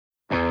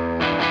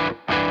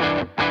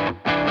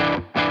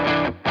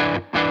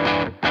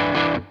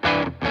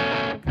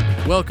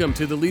Welcome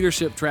to the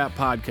Leadership Trap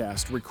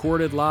Podcast,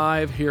 recorded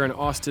live here in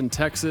Austin,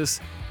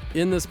 Texas.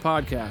 In this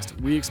podcast,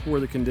 we explore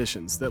the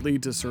conditions that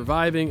lead to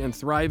surviving and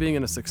thriving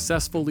in a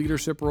successful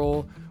leadership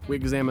role. We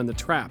examine the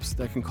traps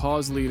that can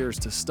cause leaders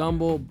to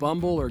stumble,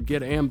 bumble, or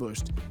get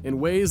ambushed in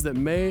ways that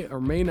may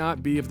or may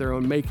not be of their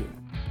own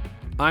making.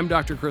 I'm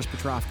Dr. Chris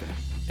Petrovka,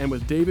 and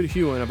with David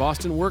Hewen of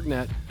Austin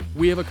WorkNet,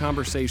 we have a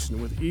conversation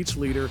with each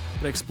leader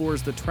that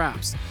explores the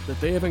traps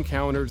that they have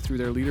encountered through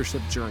their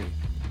leadership journey.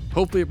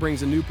 Hopefully it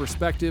brings a new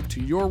perspective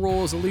to your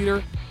role as a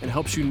leader and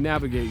helps you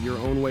navigate your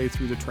own way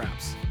through the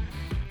traps.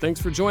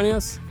 Thanks for joining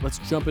us. Let's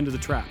jump into the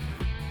trap.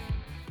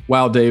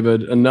 Wow,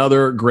 David,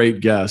 another great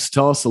guest.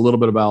 Tell us a little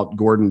bit about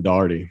Gordon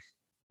Daugherty.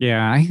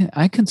 Yeah,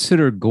 I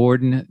consider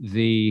Gordon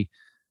the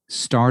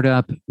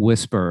startup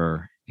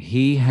whisperer.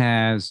 He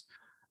has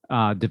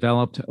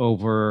developed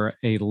over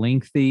a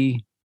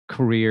lengthy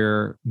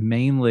career,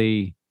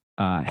 mainly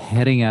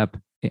heading up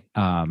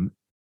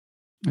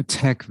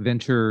tech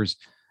ventures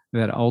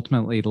that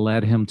ultimately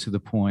led him to the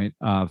point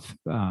of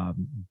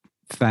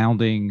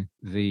founding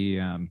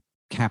the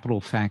Capital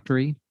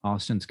Factory,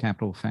 Austin's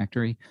Capital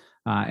Factory.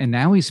 And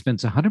now he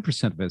spends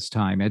 100% of his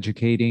time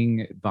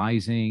educating,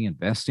 advising,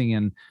 investing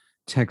in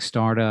tech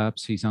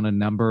startups. He's on a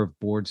number of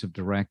boards of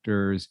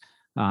directors.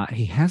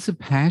 He has a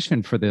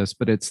passion for this,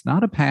 but it's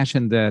not a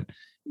passion that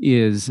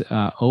is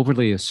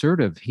overly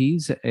assertive.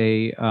 He's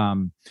a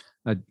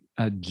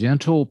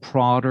gentle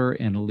prodder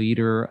and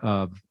leader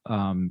of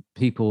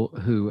people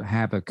who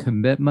have a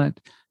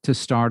commitment to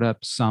start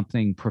up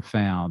something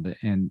profound,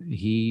 and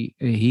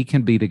he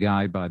can be the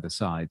guide by the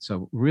side.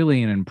 So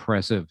really an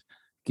impressive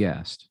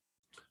guest.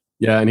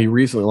 Yeah, and he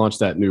recently launched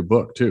that new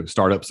book too,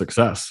 Startup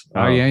Success.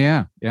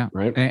 Yeah.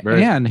 Right.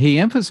 And he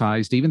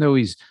emphasized, even though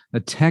he's a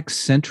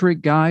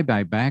tech-centric guy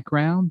by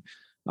background,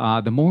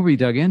 the more we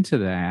dug into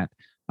that,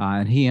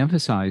 and he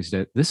emphasized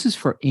it, this is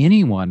for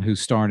anyone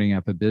who's starting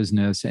up a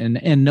business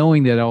and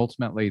knowing that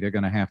ultimately they're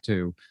going to have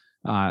to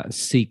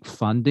seek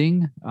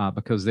funding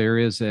because there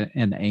is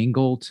an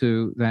angle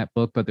to that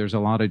book, but there's a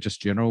lot of just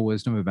general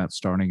wisdom about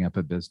starting up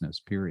a business,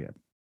 period.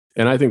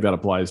 And I think that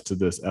applies to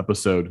this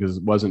episode because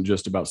it wasn't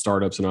just about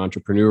startups and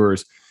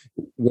entrepreneurs.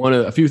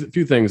 A few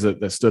things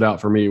that stood out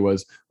for me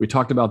was we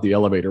talked about the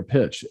elevator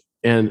pitch.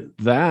 And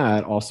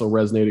that also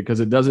resonated because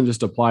it doesn't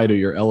just apply to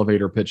your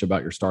elevator pitch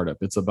about your startup.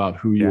 It's about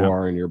who you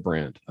are and your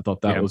brand. I thought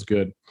that was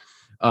good.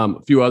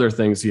 A few other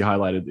things he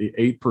highlighted, the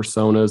 8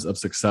 personas of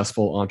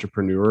successful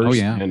entrepreneurs. Oh,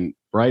 yeah. And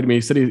right, I mean,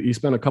 he said he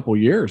spent a couple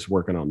years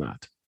working on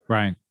that.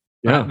 Right.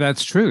 Yeah,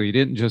 that's true. He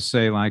didn't just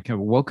say like, I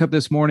woke up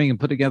this morning and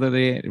put together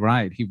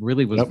right. He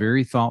really was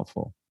very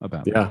thoughtful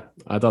about it. Yeah,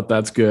 I thought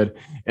that's good.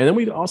 And then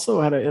we also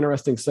had an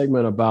interesting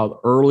segment about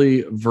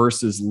early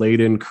versus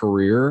late in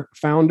career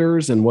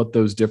founders and what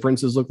those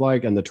differences look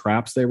like and the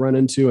traps they run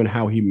into and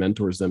how he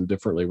mentors them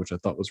differently, which I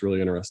thought was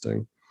really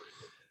interesting.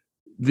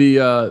 The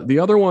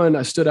other one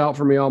that stood out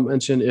for me, I'll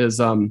mention, is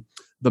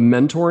the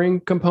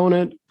mentoring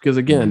component, because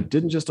again,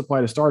 didn't just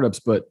apply to startups,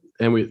 but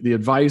the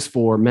advice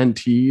for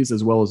mentees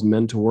as well as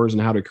mentors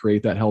and how to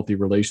create that healthy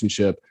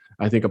relationship,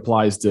 I think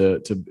applies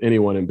to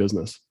anyone in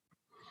business.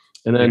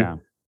 And then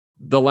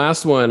the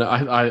last one,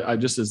 I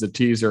just as a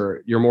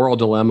teaser, your moral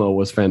dilemma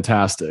was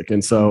fantastic.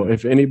 And so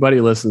if anybody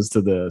listens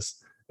to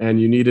this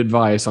and you need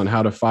advice on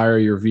how to fire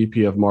your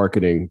VP of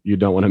marketing, you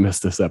don't want to miss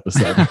this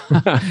episode.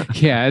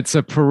 Yeah, it's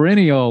a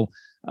perennial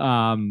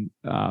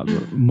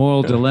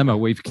moral dilemma.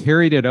 We've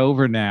carried it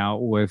over now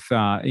with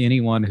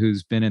anyone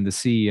who's been in the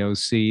CEO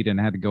seat and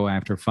had to go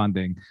after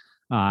funding.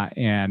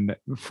 And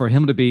for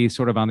him to be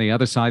sort of on the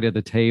other side of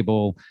the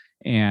table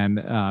and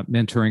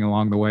mentoring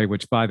along the way,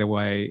 which, by the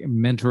way,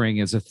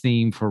 mentoring is a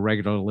theme for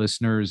regular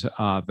listeners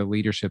of the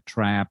Leadership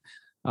Trap.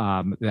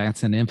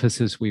 That's an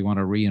emphasis we want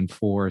to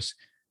reinforce,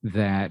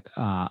 that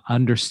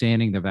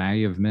understanding the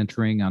value of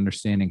mentoring,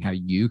 understanding how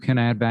you can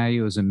add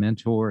value as a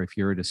mentor if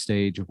you're at a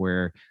stage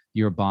where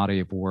your body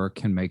of work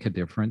can make a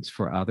difference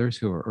for others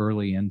who are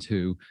early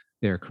into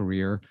their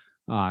career.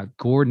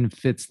 Gordon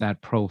fits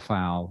that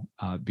profile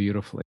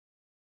beautifully.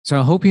 So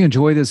I hope you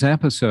enjoy this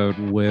episode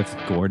with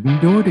Gordon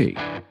Daugherty.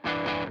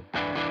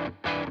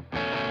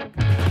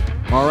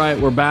 All right,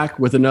 we're back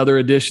with another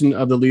edition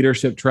of the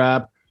Leadership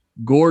Trap.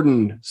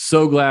 Gordon,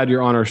 so glad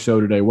you're on our show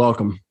today.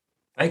 Welcome.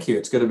 Thank you.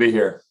 It's good to be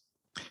here.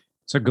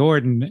 So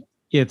Gordon,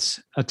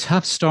 it's a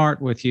tough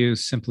start with you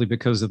simply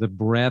because of the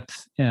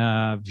breadth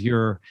of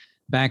your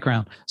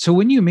background. So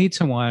when you meet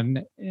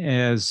someone,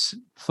 as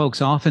folks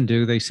often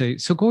do, they say,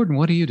 "So Gordon,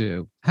 what do you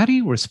do?" How do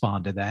you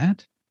respond to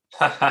that?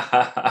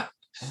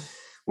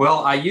 Well,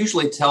 I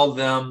usually tell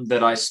them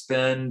that I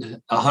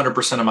spend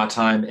 100% of my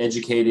time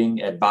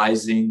educating,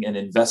 advising, and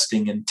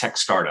investing in tech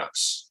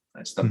startups.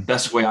 That's the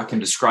best way I can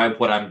describe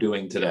what I'm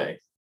doing today.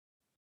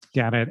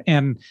 Got it.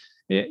 And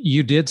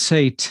you did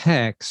say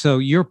tech, so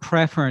your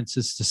preference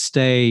is to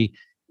stay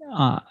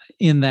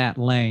in that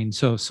lane.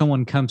 So if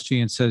someone comes to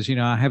you and says,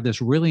 I have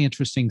this really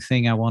interesting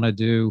thing I want to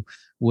do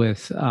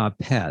with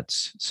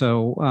pets.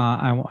 So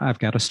I've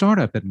got a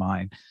startup in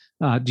mind.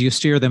 Do you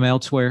steer them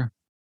elsewhere?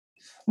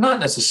 Not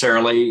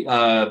necessarily.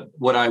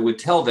 What I would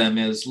tell them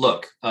is,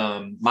 look,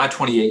 my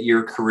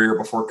 28-year career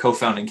before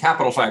co-founding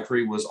Capital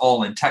Factory was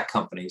all in tech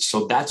companies.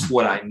 So that's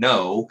what I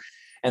know.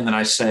 And then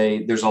I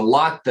say, there's a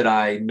lot that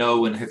I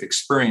know and have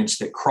experienced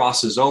that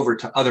crosses over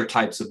to other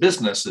types of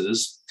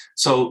businesses.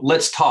 So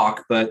let's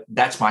talk, but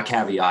that's my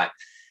caveat.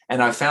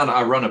 And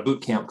I run a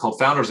boot camp called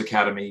Founders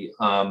Academy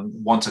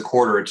once a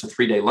quarter. It's a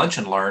 3-day lunch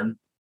and learn.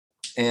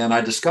 And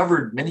I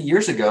discovered many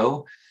years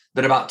ago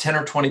that about 10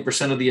 or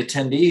 20% of the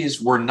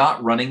attendees were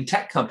not running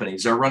tech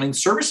companies. They're running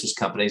services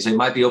companies. They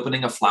might be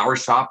opening a flower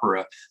shop or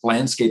a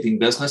landscaping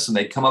business, and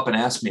they'd come up and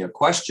ask me a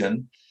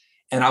question.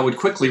 And I would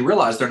quickly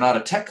realize they're not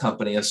a tech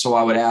company. And so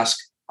I would ask,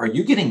 are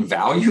you getting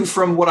value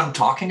from what I'm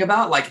talking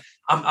about? Like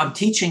I'm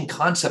teaching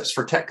concepts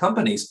for tech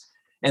companies.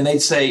 And they'd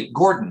say,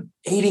 Gordon,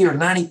 80 or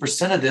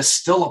 90% of this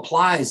still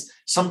applies.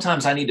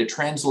 Sometimes I need to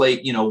translate,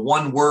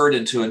 one word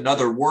into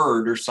another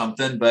word or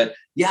something. But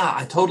yeah,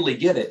 I totally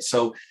get it.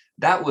 So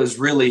that was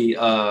really,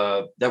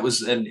 that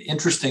was an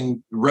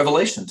interesting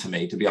revelation to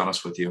me, to be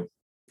honest with you.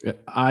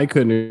 I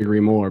couldn't agree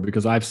more,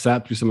 because I've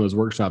sat through some of those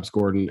workshops,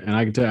 Gordon, and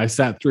I can tell you, I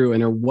sat through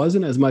and there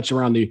wasn't as much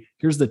around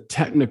here's the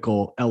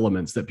technical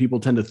elements that people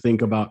tend to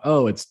think about.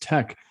 Oh, it's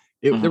tech.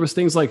 There was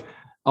things like,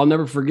 I'll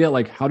never forget,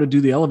 like how to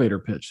do the elevator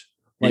pitch.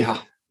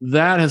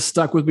 That has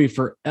stuck with me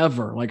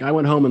forever. Like I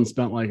went home and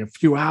spent like a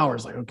few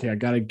hours, like, okay, I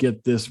got to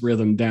get this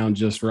rhythm down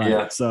just right.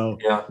 Yeah. So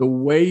the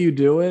way you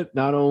do it,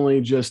 not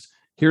only just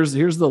here's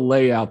the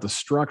layout, the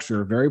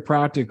structure, very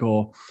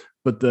practical,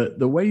 but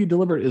the way you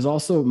deliver it is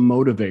also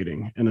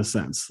motivating in a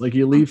sense. Like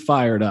you leave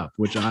fired up,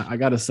 which I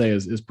got to say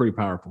is pretty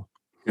powerful.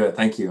 Good.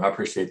 Thank you. I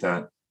appreciate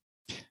that.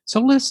 So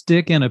let's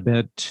dig in a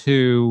bit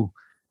to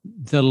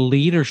the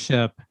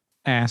leadership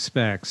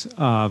aspects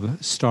of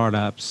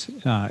startups,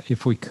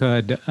 if we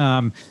could.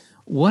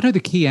 What are the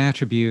key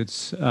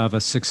attributes of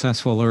a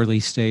successful early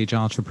stage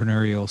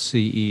entrepreneurial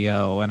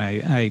CEO? And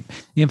I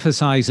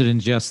emphasize it in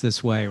just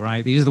this way,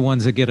 right? These are the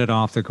ones that get it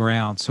off the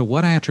ground. So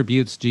what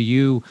attributes do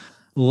you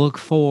look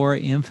for,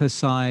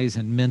 emphasize,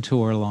 and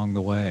mentor along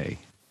the way?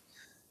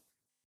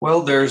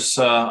 Well,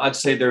 I'd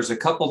say there's a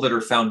couple that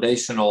are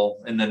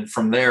foundational. And then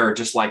from there,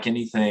 just like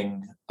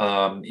anything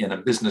in a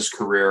business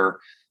career,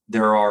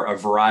 there are a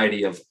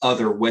variety of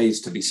other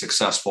ways to be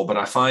successful. But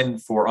I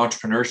find for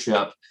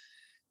entrepreneurship,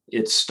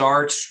 it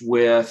starts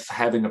with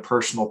having a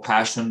personal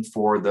passion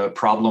for the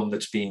problem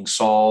that's being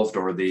solved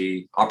or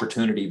the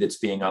opportunity that's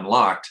being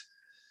unlocked.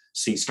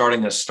 See,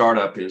 starting a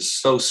startup is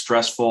so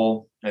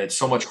stressful. It's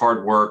so much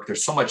hard work.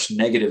 There's so much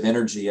negative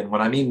energy. And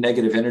when I mean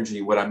negative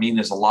energy, what I mean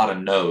is a lot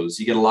of no's.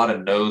 You get a lot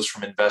of no's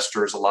from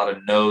investors, a lot of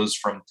no's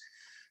from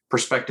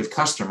prospective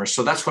customers.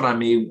 So that's what I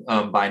mean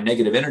by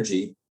negative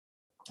energy.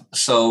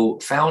 So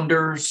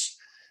founders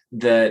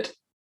that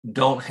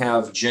don't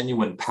have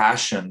genuine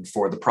passion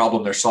for the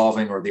problem they're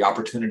solving or the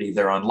opportunity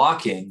they're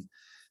unlocking,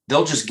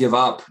 they'll just give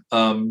up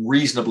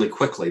reasonably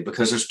quickly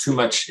because there's too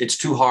much, it's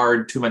too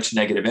hard, too much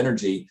negative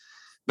energy.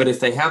 But if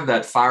they have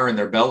that fire in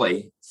their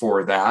belly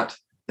for that,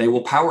 they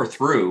will power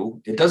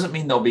through. It doesn't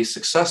mean they'll be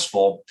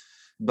successful,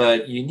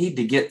 but you need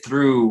to get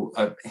through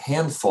a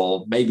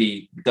handful,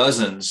 maybe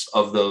dozens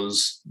of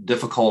those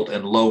difficult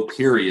and low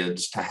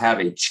periods to have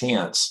a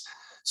chance.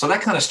 So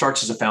that kind of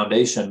starts as a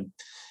foundation.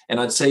 And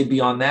I'd say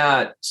beyond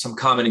that, some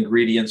common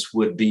ingredients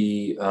would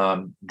be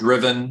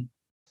driven,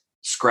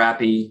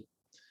 scrappy,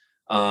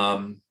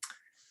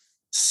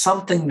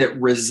 something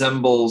that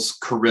resembles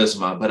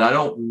charisma, but I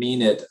don't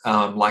mean it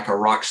like a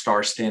rock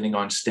star standing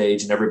on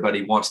stage and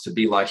everybody wants to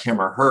be like him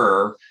or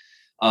her,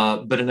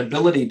 but an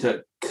ability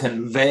to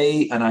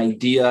convey an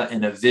idea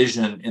and a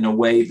vision in a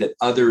way that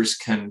others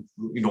can,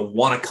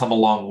 want to come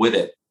along with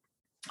it.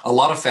 A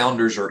lot of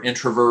founders are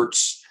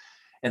introverts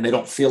and they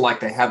don't feel like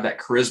they have that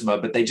charisma,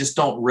 but they just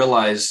don't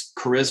realize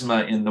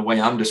charisma in the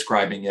way I'm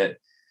describing it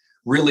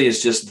really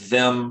is just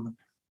them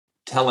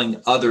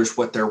telling others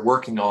what they're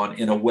working on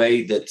in a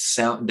way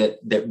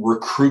that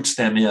recruits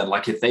them in.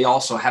 Like if they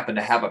also happen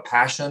to have a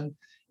passion,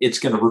 it's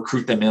going to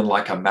recruit them in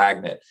like a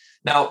magnet.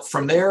 Now,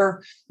 from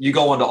there, you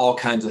go into all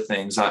kinds of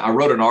things. I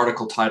wrote an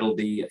article titled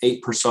The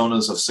 8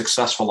 Personas of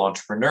Successful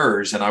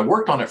Entrepreneurs, and I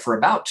worked on it for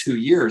about 2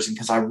 years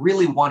because I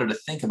really wanted to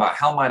think about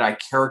how might I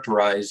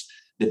characterize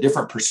the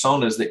different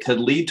personas that could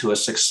lead to a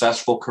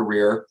successful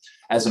career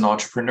as an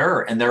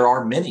entrepreneur. And there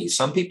are many.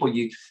 Some people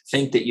you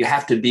think that you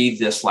have to be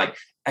this like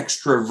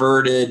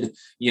extroverted,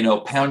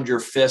 pound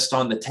your fist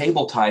on the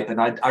table type. And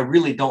I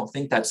really don't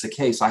think that's the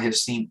case. I have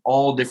seen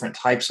all different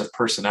types of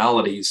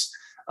personalities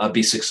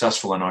be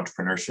successful in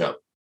entrepreneurship.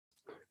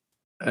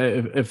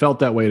 It felt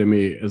that way to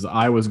me as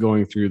I was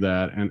going through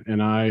that.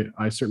 And I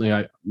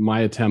certainly,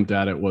 my attempt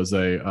at it was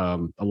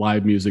a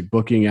live music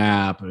booking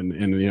app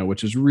and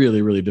which is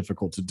really, really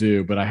difficult to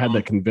do. But I had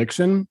that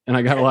conviction and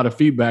I got a lot of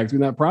feedback through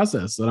that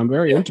process that I'm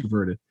very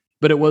introverted.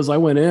 But I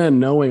went in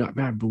knowing,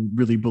 man, I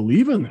really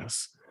believe in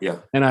this. Yeah.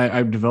 And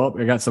I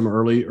got some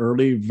very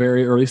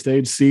early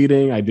stage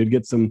seeding. I did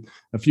get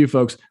a few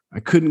folks. I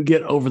couldn't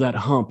get over that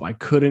hump. I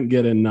couldn't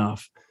get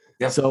enough.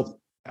 Yeah. So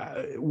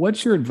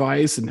What's your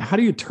advice and how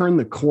do you turn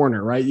the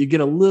corner, right? You get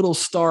a little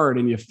start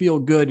and you feel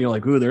good and you're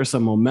like, ooh, there's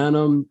some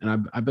momentum.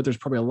 And I bet there's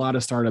probably a lot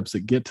of startups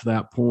that get to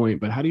that point,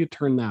 but how do you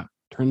turn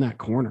that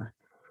corner?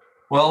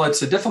 Well,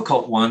 it's a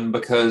difficult one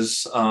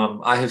because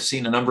I have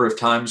seen a number of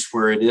times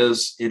where it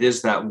is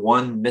that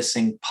one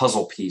missing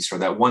puzzle piece or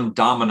that one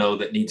domino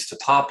that needs to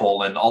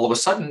topple, and all of a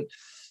sudden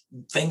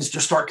things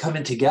just start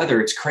coming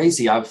together. It's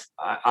crazy.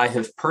 I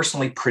have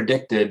personally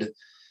predicted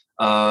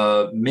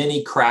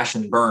many crash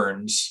and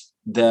burns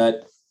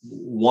that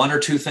one or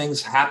two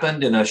things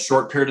happened in a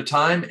short period of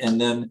time,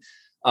 and then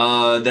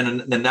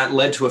that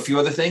led to a few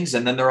other things,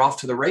 and then they're off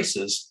to the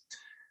races.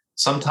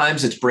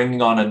 Sometimes it's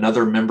bringing on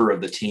another member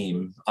of the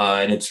team,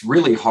 and it's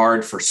really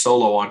hard for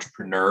solo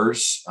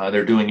entrepreneurs.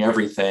 They're doing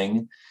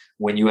everything.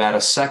 When you add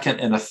a second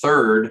and a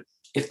third,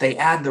 if they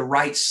add the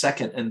right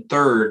second and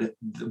third,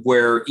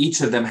 where each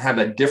of them have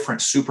a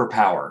different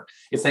superpower,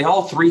 if they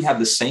all three have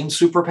the same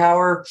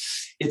superpower,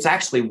 it's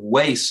actually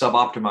way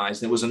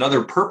suboptimized. It was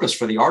another purpose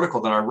for the article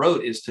that I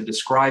wrote, is to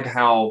describe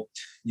how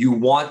you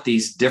want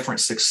these different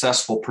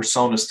successful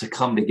personas to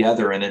come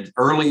together. And as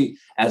early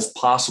as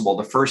possible,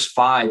 the first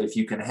 5, if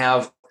you can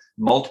have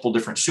multiple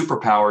different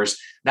superpowers,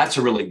 that's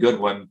a really good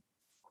one.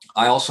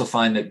 I also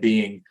find that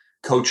being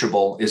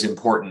coachable is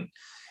important.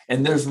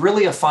 And there's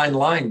really a fine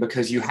line,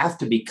 because you have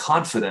to be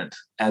confident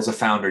as a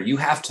founder. You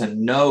have to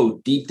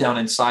know deep down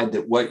inside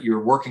that what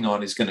you're working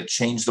on is going to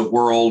change the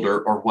world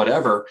or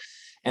whatever.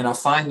 And I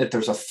find that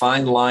there's a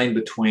fine line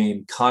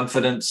between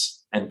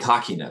confidence and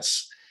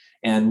cockiness.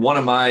 And one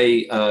of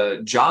my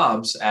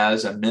jobs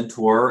as a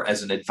mentor,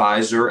 as an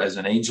advisor, as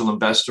an angel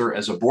investor,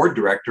 as a board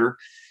director,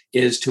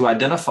 is to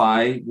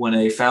identify when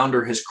a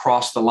founder has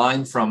crossed the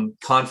line from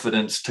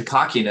confidence to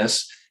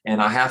cockiness, and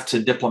I have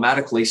to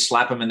diplomatically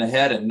slap them in the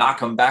head and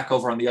knock them back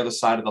over on the other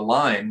side of the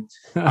line.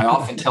 I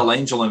often tell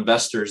angel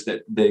investors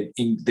that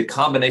the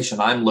combination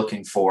I'm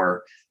looking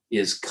for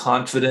is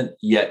confident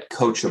yet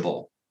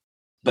coachable,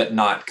 but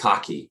not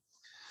cocky.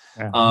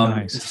 Yeah,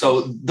 nice.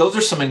 So those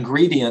are some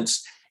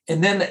ingredients.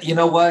 And then, you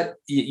know what,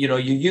 we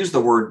use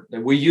the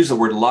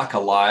word luck a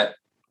lot.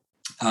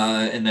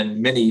 And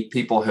then many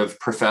people have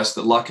professed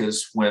that luck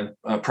is when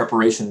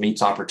preparation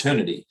meets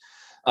opportunity.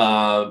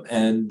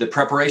 And the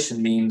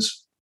preparation means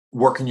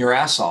working your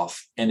ass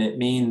off. And it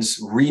means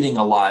reading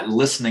a lot,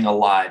 listening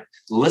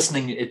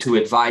to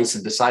advice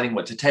and deciding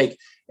what to take.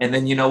 And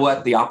then, you know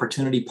what, the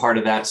opportunity part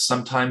of that,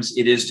 sometimes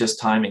it is just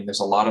timing. There's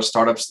a lot of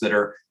startups that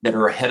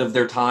are ahead of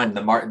their time.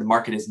 The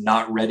market is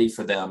not ready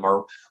for them,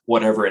 or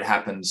whatever it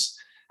happens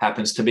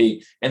to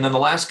be. And then the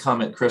last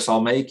comment, Chris,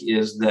 I'll make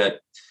is that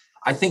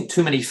I think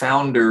too many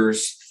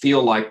founders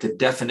feel like the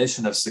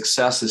definition of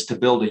success is to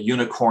build a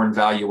unicorn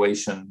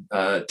valuation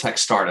tech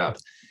startup.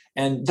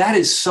 And that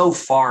is so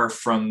far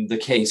from the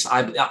case.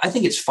 I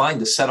think it's fine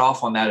to set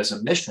off on that as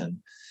a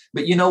mission.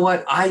 But you know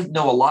what? I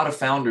know a lot of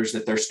founders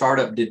that their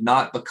startup did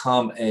not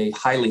become a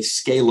highly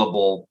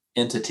scalable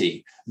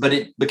entity, but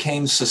it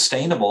became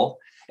sustainable.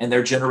 And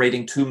they're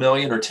generating $2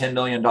 million or $10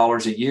 million a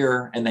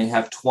year, and they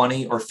have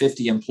 20 or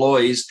 50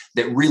 employees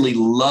that really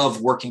love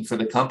working for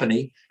the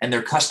company, and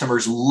their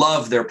customers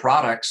love their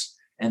products.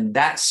 And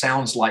that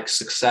sounds like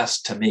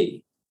success to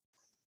me.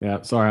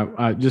 Yeah,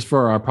 sorry. Just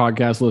for our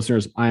podcast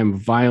listeners, I am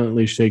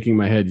violently shaking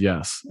my head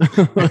yes.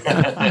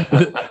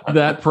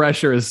 That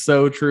pressure is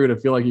so true to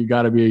feel like you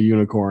got to be a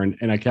unicorn.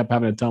 And I kept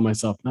having to tell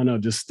myself, no,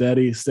 just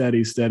steady,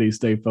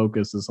 stay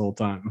focused this whole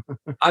time.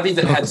 I've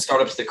even had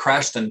startups that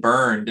crashed and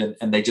burned,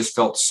 and they just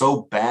felt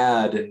so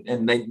bad.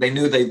 And they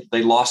knew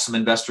they lost some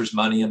investors'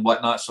 money and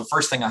whatnot. So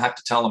first thing I have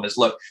to tell them is,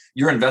 look,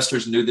 your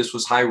investors knew this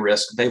was high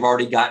risk. They've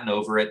already gotten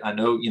over it. I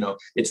know,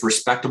 it's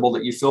respectable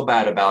that you feel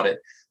bad about it.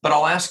 But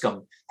I'll ask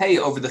them, hey,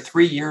 over the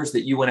 3 years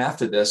that you went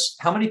after this,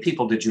 how many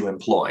people did you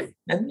employ?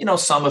 And,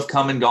 some have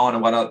come and gone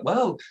and whatnot.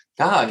 Well,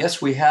 God, I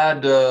guess we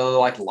had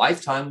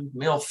lifetime,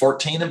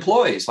 14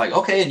 employees. Like,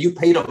 okay, and you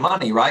paid them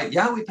money, right?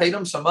 Yeah, we paid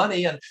them some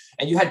money. And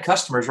you had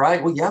customers,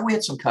 right? Well, yeah, we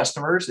had some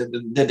customers.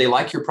 Did they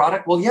like your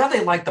product? Well, yeah,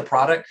 they liked the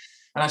product.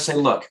 And I say,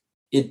 look,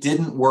 it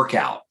didn't work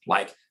out.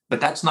 But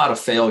that's not a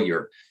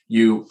failure.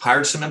 You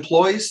hired some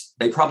employees.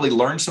 They probably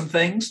learned some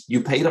things.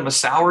 You paid them a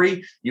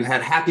salary. You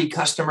had happy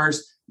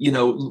customers.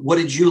 What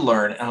did you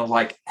learn? And I was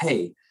like,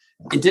 hey,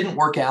 it didn't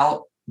work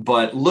out,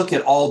 but look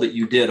at all that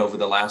you did over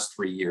the last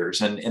 3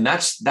 years. And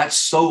that's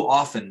so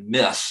often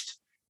missed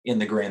in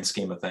the grand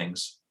scheme of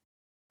things.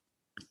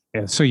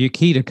 Yeah. So you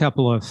keyed a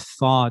couple of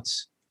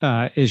thoughts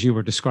as you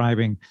were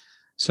describing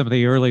some of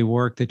the early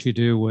work that you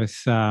do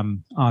with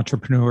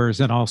entrepreneurs,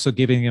 and also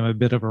giving them a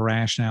bit of a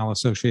rationale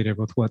associated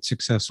with what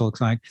success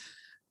looks like.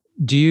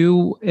 Do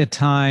you at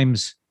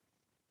times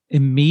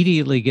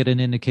immediately get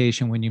an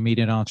indication when you meet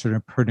an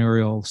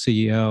entrepreneurial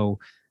CEO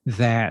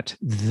that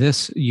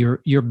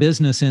your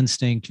business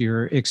instinct,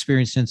 your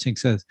experience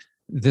instinct says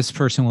this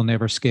person will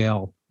never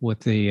scale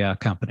with the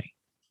company?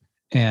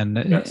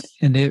 And yes.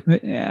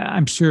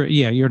 I'm sure,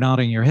 you're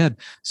nodding your head.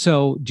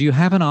 So do you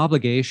have an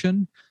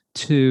obligation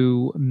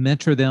to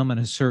mentor them in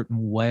a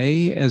certain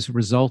way as a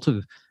result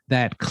of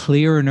that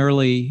clear and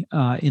early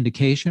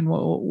indication?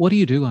 What do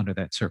you do under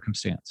that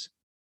circumstance?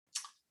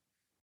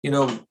 You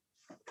know,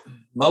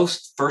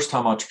 most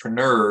first-time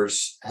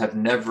entrepreneurs have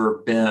never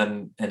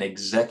been an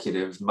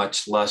executive,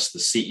 much less the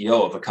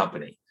CEO of a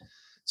company.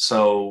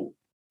 So,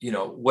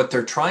 what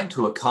they're trying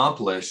to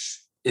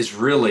accomplish is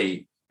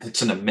really,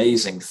 it's an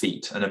amazing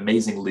feat, an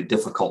amazingly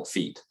difficult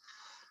feat.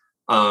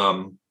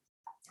 A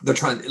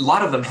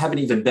lot of them haven't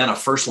even been a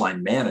first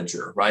line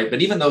manager, right?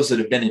 But even those that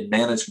have been in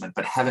management,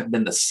 but haven't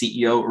been the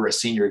CEO or a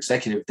senior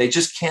executive, they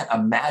just can't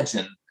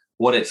imagine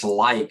what it's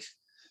like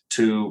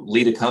to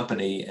lead a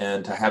company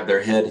and to have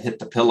their head hit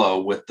the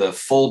pillow with the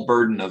full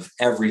burden of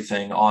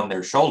everything on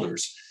their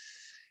shoulders.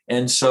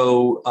 And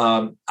so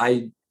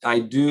I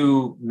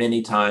do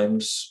many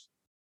times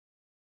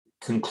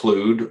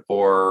conclude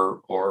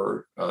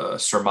or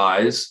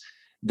surmise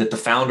that the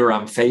founder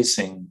I'm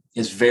facing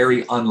is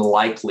very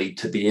unlikely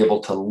to be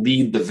able to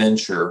lead the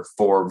venture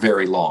for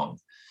very long.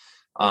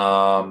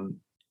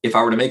 If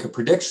I were to make a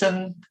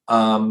prediction,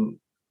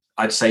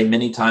 I'd say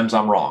many times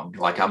I'm wrong.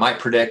 Like I might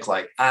predict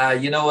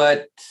you know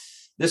what,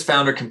 this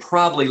founder can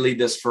probably lead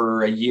this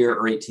for a year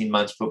or 18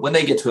 months, but when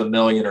they get to $1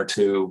 million or $2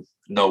 million,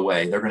 no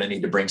way, they're going to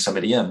need to bring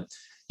somebody in.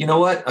 You know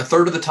what, a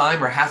third of the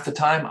time or half the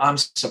time, I'm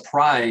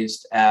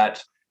surprised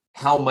at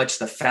how much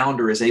the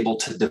founder is able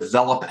to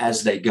develop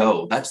as they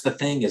go. That's the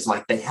thing, is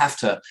like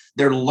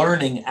they're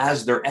learning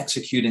as they're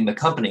executing the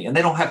company, and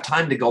they don't have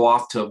time to go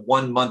off to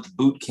 1 month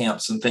boot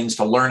camps and things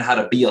to learn how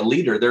to be a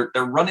leader.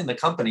 They're running the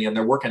company and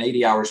they're working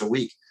 80 hours a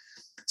week.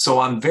 So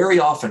I'm very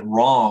often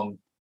wrong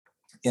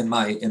in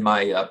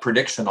my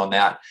prediction on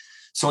that.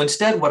 So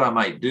instead, what I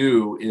might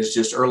do is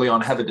just early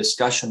on have a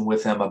discussion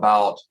with them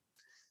about,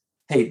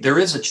 hey, there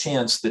is a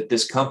chance that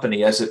this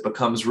company, as it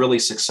becomes really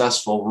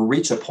successful, will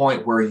reach a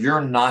point where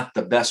you're not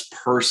the best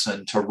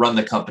person to run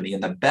the company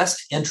in the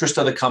best interest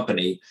of the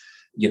company,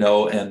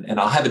 and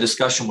I'll have a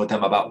discussion with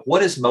them about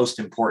what is most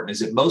important.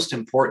 Is it most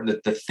important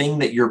that the thing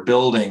that you're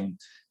building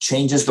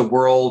changes the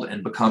world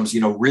and becomes,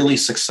 really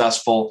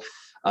successful?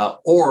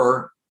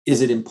 Or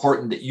is it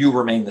important that you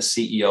remain the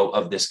CEO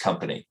of this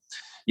company?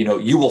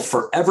 You will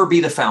forever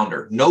be the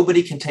founder.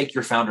 Nobody can take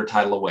your founder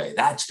title away.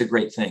 That's the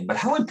great thing. But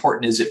how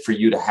important is it for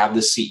you to have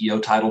the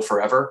CEO title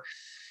forever?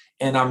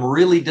 And I'm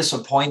really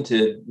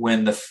disappointed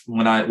when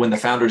the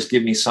founders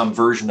give me some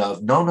version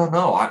of,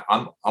 no,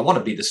 I want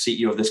to be the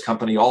CEO of this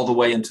company all the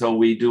way until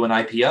we do an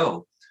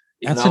IPO.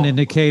 That's an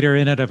indicator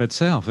in and of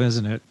itself,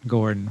 isn't it,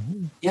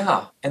 Gordon?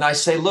 Yeah. And I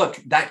say, look,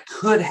 that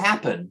could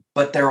happen,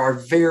 but there are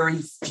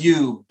very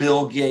few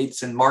Bill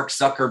Gates and Mark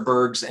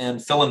Zuckerbergs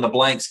and fill in the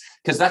blanks,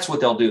 because that's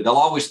what they'll do. They'll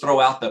always throw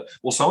out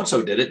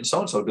so-and-so did it and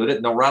so-and-so did it.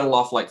 And they'll rattle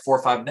off like 4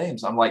 or 5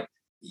 names. I'm like,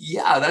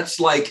 yeah,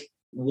 that's like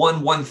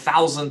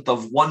 1/1000th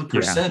of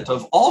 1%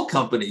 of all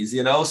companies,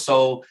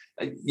 So,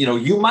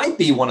 you might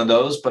be one of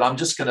those, but I'm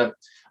just going to,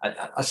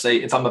 I say,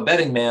 if I'm a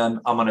betting man,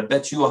 I'm going to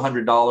bet you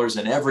 $100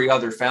 and every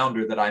other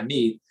founder that I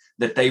meet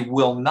that they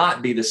will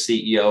not be the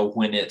CEO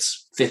when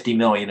it's 50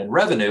 million in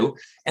revenue.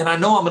 And I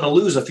know I'm going to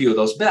lose a few of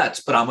those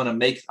bets, but I'm going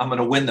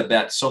to win the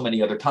bet so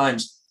many other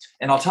times.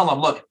 And I'll tell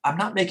them, look, I'm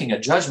not making a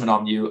judgment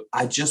on you.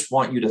 I just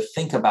want you to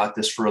think about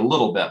this for a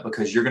little bit,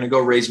 because you're going to go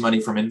raise money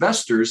from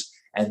investors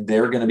and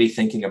they're going to be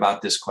thinking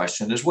about this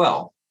question as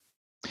well.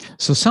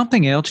 So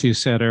something else you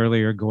said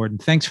earlier, Gordon,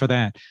 thanks for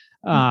that,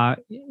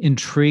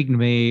 intrigued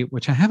me,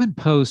 which I haven't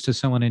posed to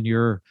someone in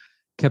your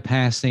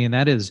capacity. And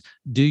that is,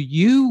 do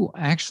you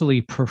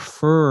actually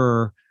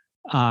prefer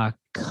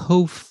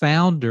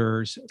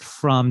co-founders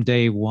from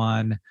day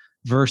one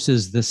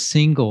versus the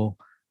single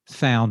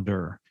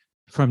founder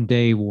from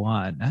day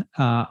one,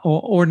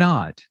 or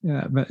not?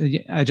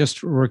 I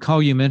just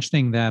recall you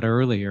mentioning that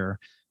earlier.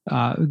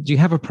 Do you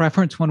have a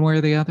preference one way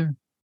or the other?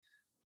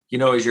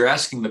 As you're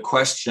asking the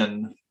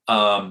question,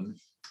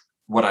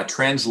 what I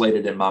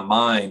translated in my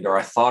mind, or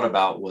I thought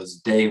about, was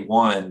day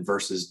one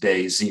versus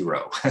day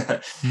zero.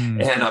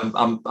 And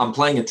I'm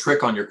playing a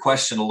trick on your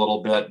question a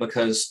little bit,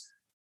 because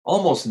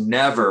almost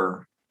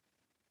never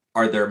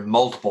are there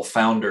multiple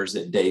founders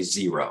at day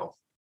zero.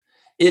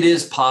 It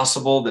is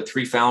possible that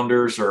 3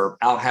 founders are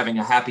out having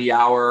a happy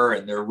hour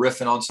and they're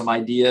riffing on some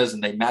ideas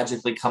and they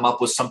magically come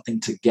up with something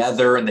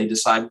together and they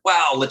decide,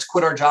 wow, let's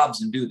quit our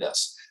jobs and do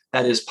this.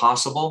 That is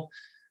possible.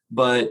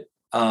 But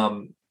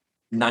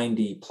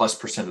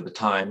 90+% of the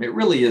time, it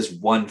really is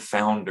one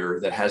founder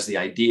that has the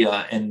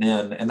idea, and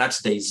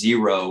that's day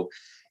zero.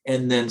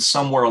 And then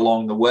somewhere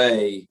along the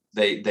way,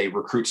 they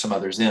recruit some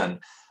others in.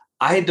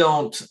 I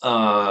don't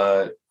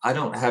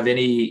have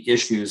any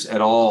issues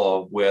at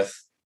all with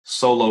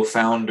solo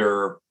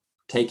founder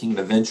taking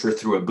the venture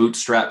through a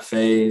bootstrap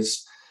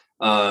phase,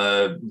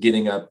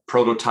 getting a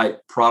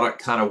prototype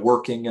product kind of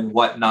working and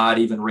whatnot,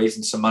 even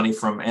raising some money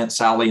from Aunt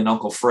Sally and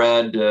Uncle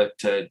Fred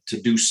to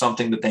do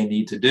something that they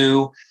need to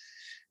do.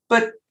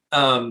 But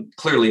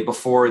clearly,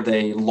 before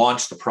they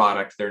launch the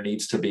product, there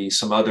needs to be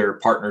some other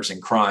partners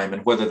in crime.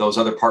 And whether those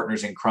other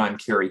partners in crime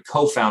carry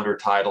co-founder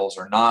titles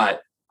or not,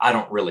 I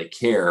don't really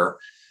care.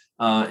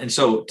 And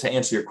so to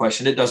answer your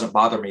question, it doesn't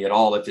bother me at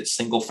all if it's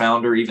single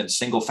founder, even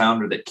single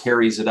founder that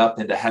carries it up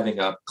into having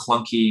a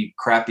clunky,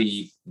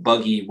 crappy,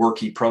 buggy,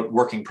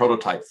 working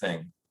prototype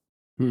thing.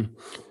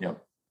 Yeah.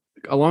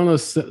 along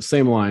those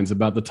same lines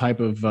about the type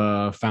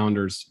of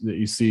founders that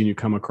you see and you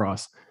come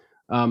across,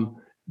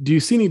 do you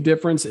see any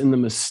difference in the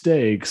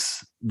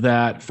mistakes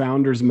that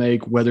founders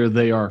make, whether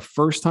they are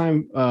first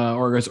time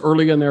or as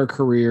early in their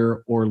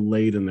career or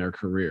late in their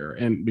career?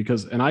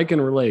 And I can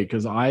relate,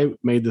 because I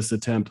made this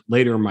attempt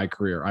later in my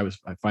career. I was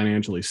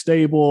financially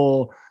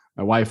stable.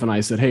 My wife and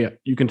I said, hey,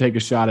 you can take a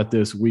shot at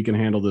this. We can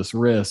handle this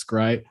risk,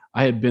 right?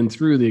 I had been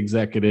through the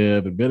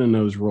executive and been in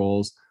those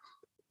roles.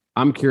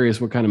 I'm curious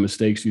what kind of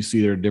mistakes you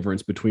see there,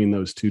 difference between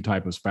those two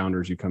types of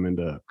founders you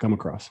come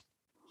across.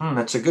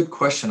 That's a good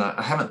question.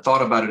 I haven't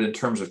thought about it in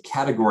terms of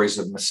categories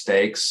of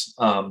mistakes.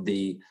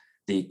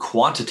 The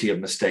quantity of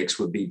mistakes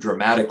would be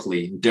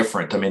dramatically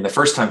different. I mean, the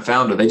first time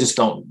founder, they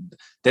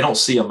don't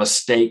see a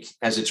mistake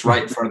as it's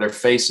right in front of their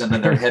face and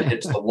then their head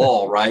hits the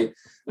wall, right?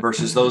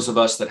 Versus those of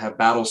us that have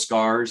battle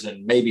scars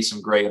and maybe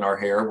some gray in our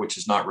hair, which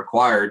is not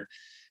required.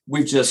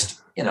 We've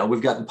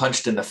gotten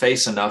punched in the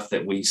face enough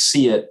that we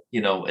see it,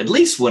 at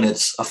least when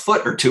it's a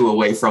foot or two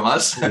away from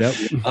us, yep.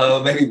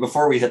 Maybe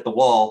before we hit the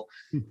wall.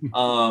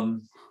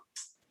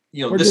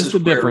 Or this is the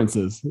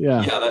differences.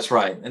 Yeah, that's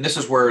right. And this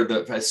is where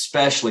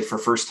especially for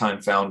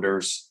first-time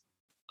founders,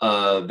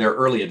 their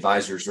early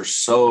advisors are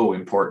so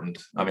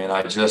important. I mean,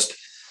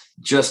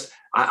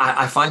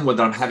 I find when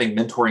I'm having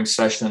mentoring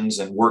sessions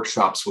and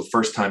workshops with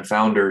first-time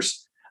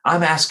founders,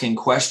 I'm asking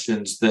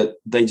questions that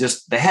they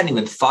hadn't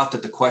even thought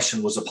that the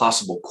question was a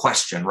possible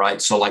question,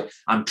 right? So like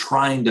I'm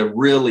trying to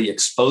really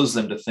expose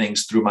them to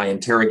things through my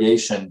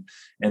interrogation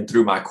and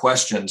through my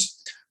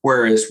questions.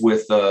 Whereas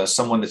with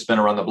someone that's been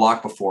around the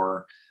block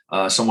before,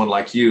 someone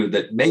like you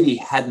that maybe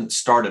hadn't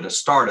started a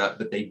startup,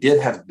 but they did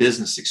have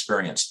business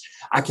experience,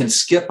 I can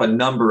skip a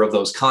number of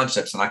those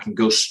concepts and I can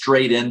go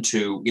straight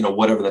into,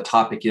 whatever the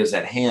topic is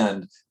at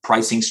hand,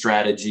 pricing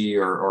strategy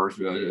or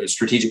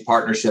strategic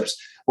partnerships.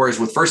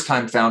 Whereas with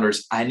first-time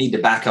founders, I need to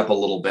back up a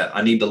little bit.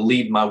 I need to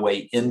lead my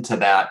way into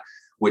that,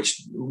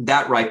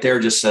 that right there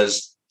just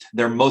says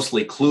they're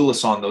mostly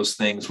clueless on those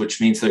things, which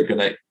means they're going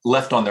to,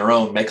 left on their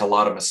own, make a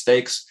lot of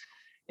mistakes.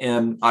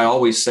 And I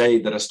always say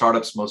that a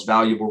startup's most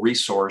valuable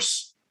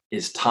resource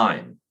is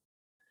time.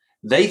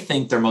 They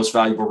think their most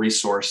valuable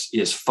resource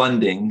is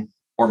funding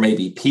or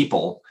maybe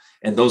people,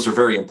 and those are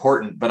very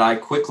important. But I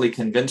quickly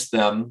convince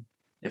them,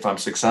 if I'm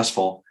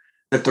successful,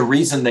 that the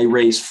reason they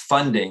raise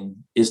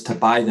funding is to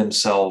buy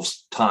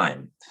themselves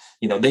time.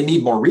 They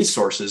need more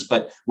resources,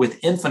 but with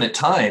infinite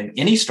time,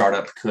 any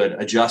startup could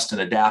adjust and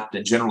adapt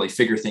and generally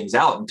figure things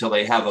out until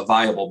they have a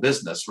viable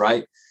business,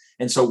 right?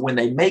 And so when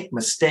they make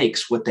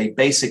mistakes, what they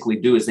basically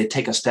do is they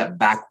take a step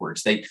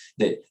backwards.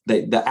 The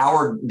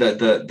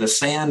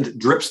sand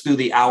drips through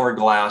the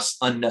hourglass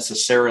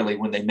unnecessarily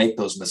when they make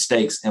those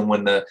mistakes. And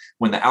when the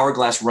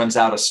hourglass runs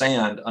out of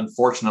sand,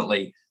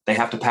 unfortunately, they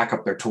have to pack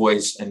up their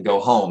toys and go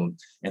home.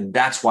 And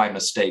that's why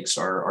mistakes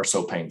are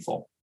so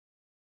painful.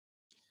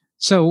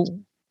 So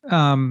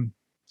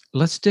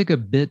let's dig a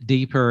bit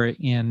deeper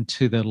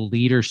into the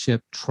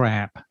leadership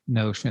trap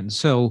notion.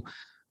 So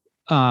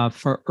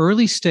for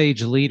early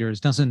stage leaders,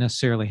 doesn't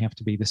necessarily have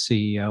to be the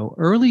CEO,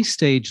 early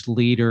stage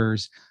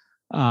leaders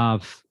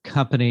of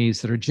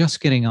companies that are just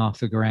getting off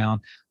the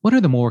ground, what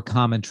are the more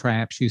common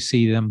traps you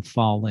see them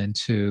fall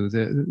into?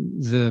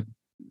 The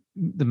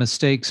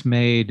mistakes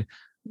made,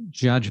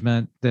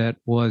 judgment that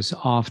was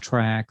off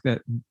track,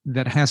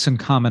 that has some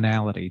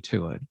commonality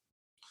to it?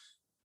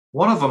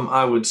 One of them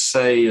I would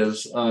say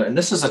is, and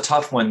this is a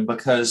tough one,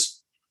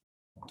 because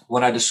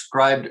when I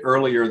described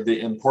earlier the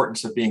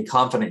importance of being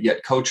confident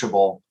yet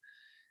coachable,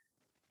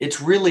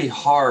 it's really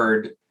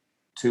hard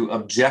to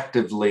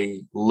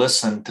objectively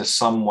listen to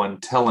someone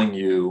telling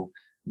you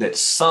that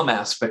some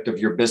aspect of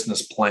your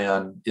business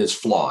plan is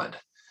flawed.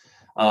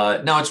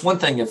 Now, it's one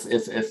thing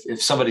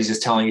if somebody's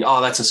just telling you,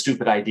 oh, that's a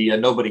stupid idea,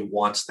 nobody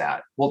wants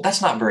that. Well,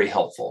 that's not very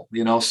helpful,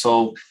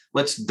 so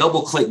let's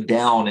double click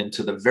down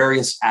into the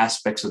various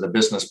aspects of the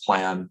business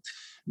plan.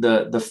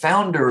 The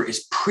founder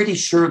is pretty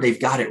sure they've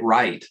got it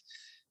right.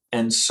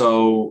 And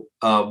so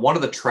one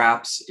of the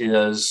traps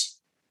is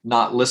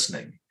not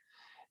listening.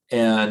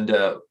 And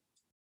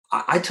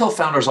I tell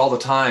founders all the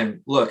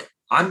time, look,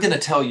 I'm going to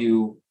tell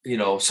you,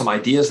 some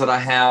ideas that I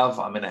have.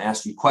 I'm going to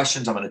ask you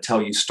questions. I'm going to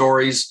tell you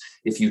stories.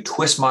 If you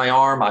twist my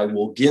arm, I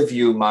will give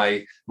you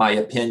my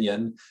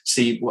opinion.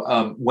 See,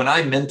 when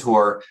I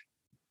mentor,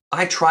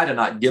 I try to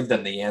not give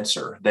them the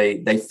answer.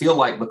 They feel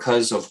like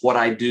because of what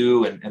I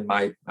do and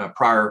my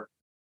prior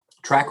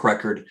track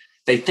record,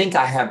 they think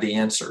I have the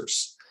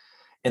answers.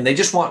 And they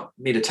just want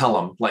me to tell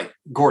them, like,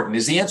 Gordon,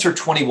 is the answer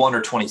 21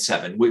 or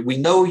 27? We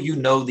know you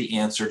know the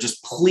answer.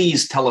 Just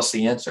please tell us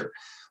the answer.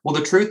 Well,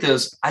 the truth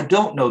is, I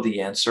don't know the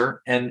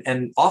answer.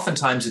 And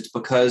oftentimes it's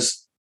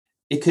because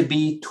it could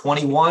be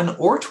 21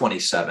 or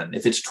 27.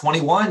 If it's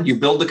 21, you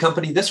build the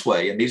company this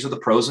way. And these are the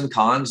pros and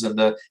cons and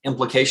the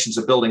implications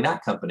of building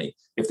that company.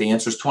 If the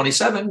answer is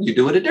 27, you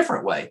do it a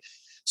different way.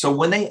 So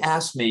when they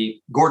ask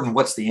me, Gordon,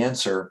 what's the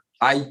answer?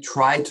 I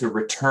try to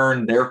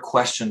return their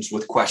questions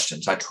with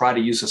questions. I try to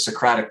use a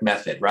Socratic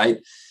method, right?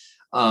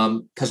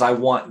 Because I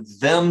want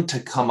them to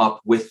come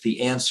up with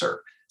the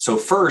answer. So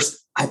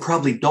first, I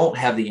probably don't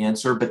have the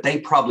answer, but they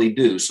probably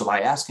do. So by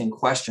asking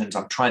questions,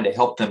 I'm trying to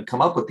help them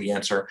come up with the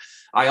answer.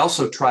 I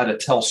also try to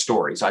tell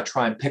stories. I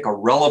try and pick a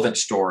relevant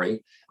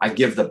story. I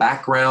give the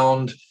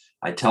background.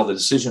 I tell the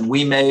decision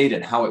we made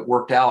and how it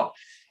worked out.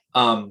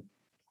 I'm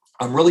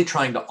really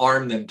trying to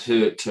arm them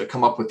to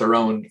come up with their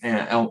own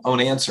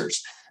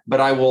answers.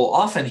 But I will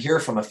often hear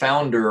from a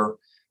founder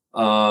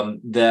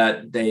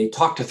that they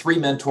talk to 3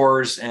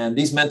 mentors, and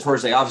these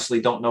mentors, they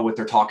obviously don't know what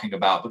they're talking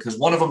about, because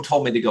one of them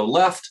told me to go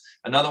left,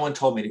 another one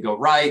told me to go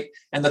right,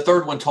 and the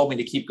third one told me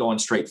to keep going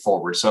straight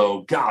forward.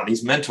 So, God,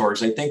 these mentors,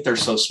 they think they're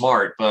so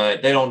smart,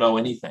 but they don't know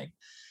anything.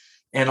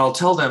 And I'll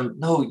tell them,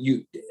 no,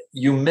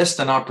 you missed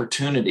an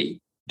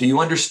opportunity. Do you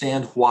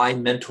understand why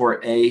mentor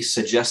A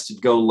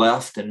suggested go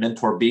left and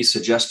mentor B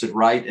suggested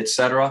right, et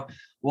cetera?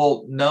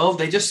 Well, no,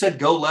 they just said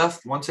go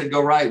left. One said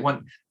go right. I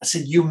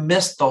said, you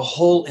missed the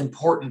whole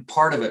important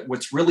part of it.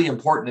 What's really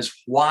important is,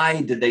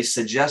 why did they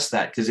suggest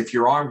that? Because if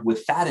you're armed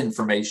with that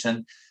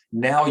information,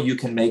 now you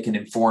can make an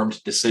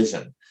informed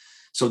decision.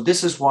 So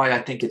this is why I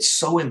think it's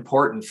so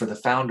important for the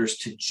founders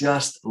to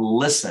just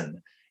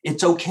listen.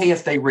 It's okay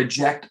if they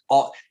reject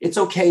it's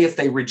okay if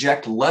they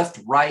reject left,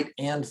 right,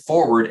 and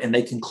forward, and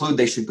they conclude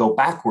they should go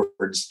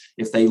backwards.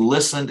 If they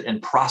listened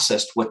and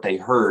processed what they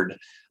heard,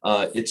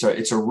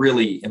 it's a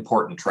really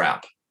important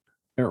trap.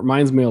 It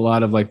reminds me a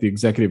lot of like the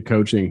executive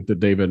coaching that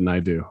David and I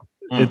do.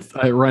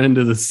 Mm. I run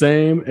into the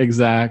same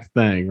exact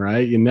thing,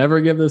 right? You never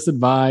give this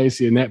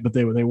advice, but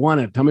they want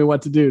it. Tell me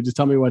what to do. Just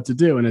tell me what to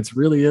do. And it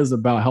really is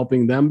about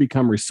helping them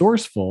become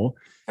resourceful.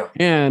 Yeah.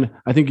 And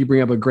I think you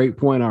bring up a great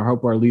point. I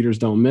hope our leaders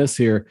don't miss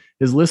here,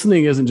 is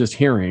listening isn't just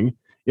hearing.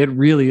 It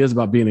really is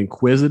about being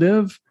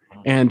inquisitive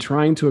and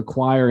trying to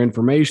acquire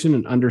information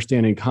and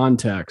understanding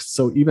context.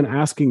 So even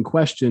asking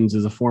questions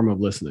is a form of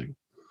listening.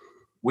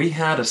 We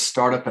had a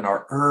startup in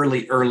our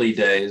early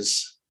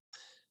days,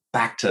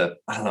 back to,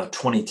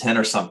 2010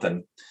 or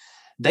something.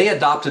 They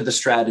adopted the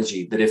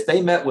strategy that if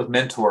they met with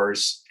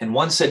mentors and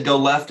one said go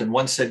left and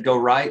one said go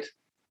right,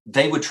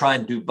 they would try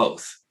and do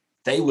both.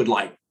 They would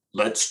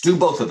let's do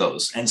both of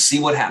those and see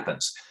what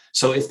happens.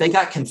 So if they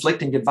got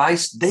conflicting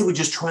advice, they would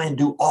just try and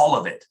do all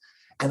of it.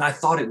 And I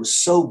thought it was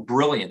so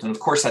brilliant. And of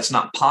course, that's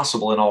not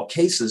possible in all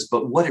cases.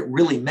 But what it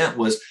really meant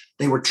was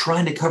they were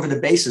trying to cover the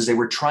bases. They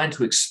were trying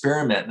to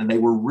experiment, and they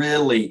were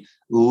really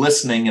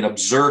listening and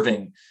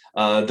observing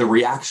the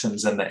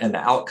reactions and the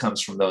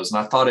outcomes from those. And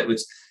I thought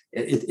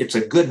it's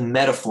a good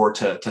metaphor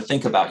to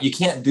think about. You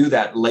can't do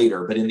that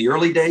later, but in the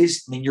early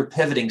days, you're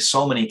pivoting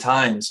so many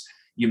times,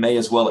 you may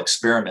as well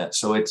experiment.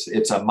 So it's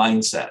a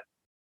mindset.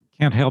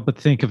 Can't help but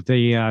think of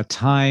the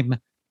time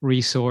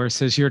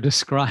resource as you're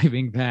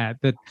describing that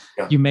Yeah.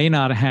 You may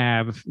not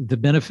have the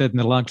benefit and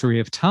the luxury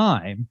of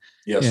time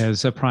Yes.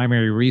 as a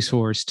primary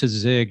resource to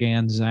zig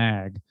and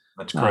zag.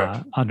 That's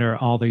correct. Under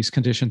all these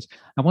conditions.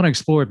 I want to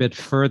explore a bit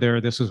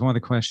further. This was one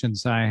of the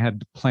questions I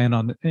had planned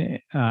on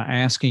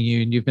asking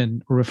you, and you've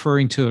been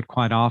referring to it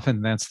quite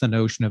often. That's the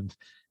notion of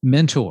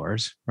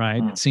mentors,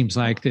 right? It seems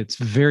like it's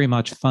very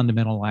much a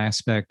fundamental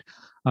aspect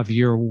of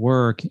your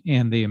work,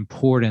 and the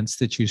importance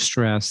that you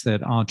stress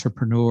that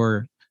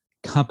entrepreneur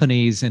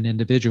companies and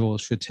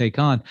individuals should take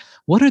on.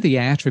 What are the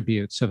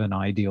attributes of an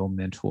ideal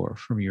mentor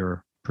from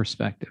your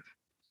perspective?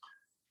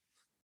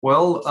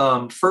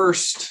 Well,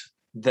 first,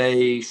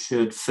 they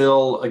should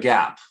fill a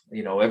gap.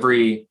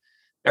 Every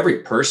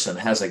person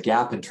has a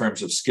gap in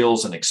terms of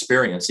skills and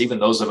experience, even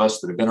those of us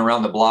that have been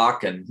around the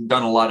block and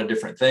done a lot of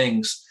different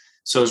things.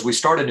 So as we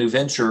start a new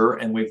venture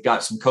and we've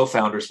got some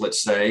co-founders,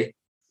 let's say,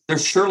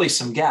 there's surely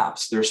some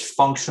gaps. There's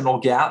functional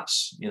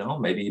gaps.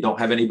 Maybe you don't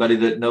have anybody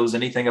that knows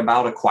anything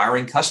about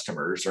acquiring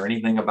customers or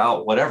anything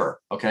about whatever.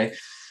 Okay.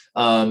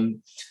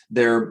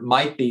 There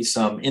might be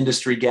some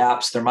industry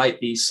gaps. There might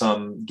be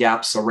some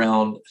gaps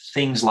around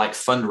things like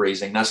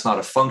fundraising. That's not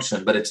a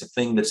function, but it's a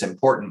thing that's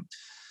important.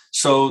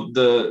 So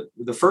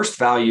the first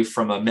value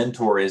from a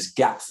mentor is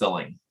gap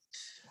filling.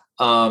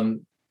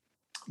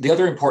 The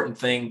other important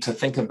thing to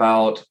think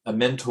about a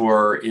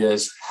mentor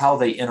is how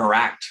they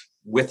interact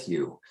with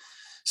you.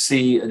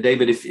 See,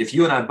 David, if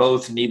you and I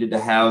both needed to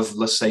have,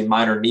 let's say,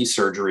 minor knee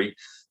surgery,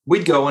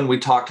 we'd go and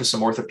we'd talk to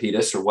some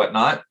orthopedists or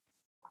whatnot.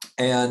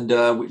 And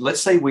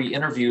let's say we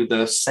interview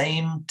the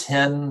same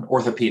 10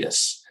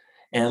 orthopedists,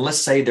 and let's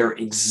say they're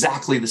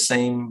exactly the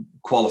same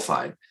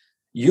qualified.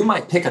 You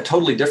might pick a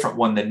totally different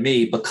one than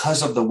me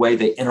because of the way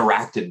they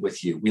interacted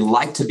with you. We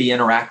like to be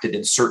interacted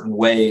in certain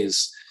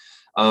ways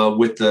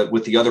with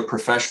the other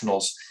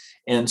professionals.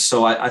 And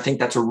so I think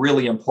that's a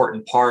really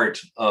important part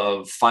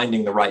of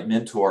finding the right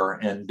mentor.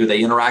 And do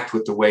they interact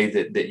with the way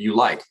that you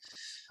like?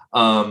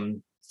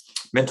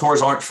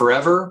 Mentors aren't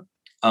forever.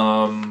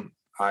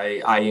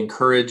 I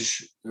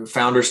encourage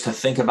founders to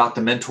think about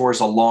the mentors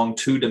along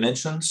 2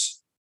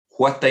 dimensions: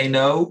 what they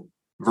know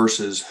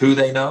versus who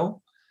they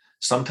know.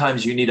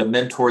 Sometimes you need a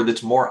mentor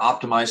that's more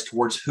optimized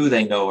towards who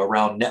they know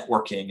around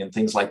networking and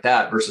things like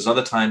that, versus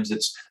other times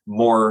it's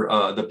more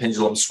the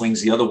pendulum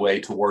swings the other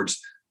way towards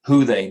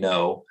who they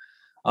know.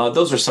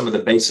 Those are some of the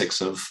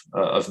basics of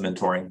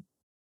mentoring.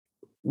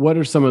 What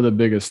are some of the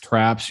biggest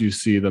traps you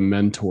see the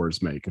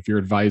mentors make if you're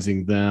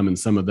advising them, and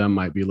some of them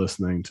might be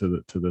listening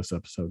to this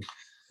episode?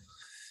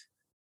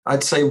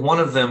 I'd say one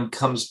of them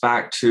comes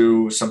back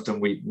to something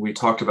we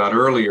talked about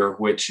earlier,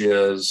 which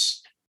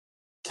is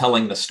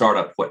telling the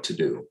startup what to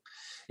do.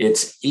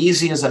 It's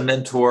easy as a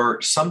mentor.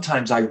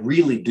 Sometimes I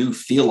really do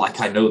feel like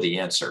I know the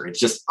answer. It's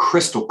just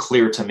crystal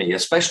clear to me,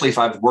 especially if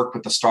I've worked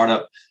with the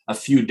startup a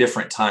few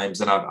different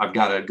times and I've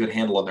got a good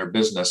handle on their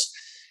business.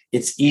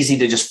 It's easy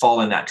to just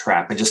fall in that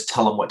trap and just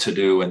tell them what to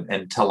do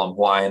and tell them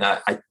why. And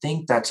I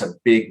think that's a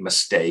big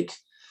mistake.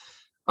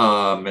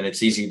 And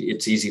it's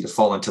easy to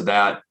fall into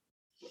that.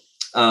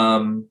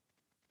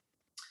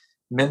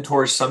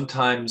 Mentors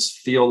sometimes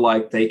feel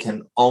like they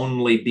can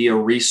only be a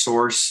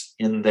resource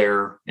in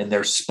their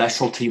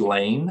specialty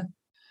lane.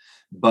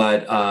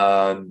 But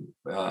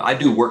I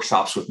do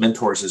workshops with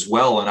mentors as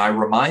well. And I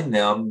remind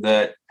them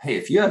that, hey,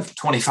 if you have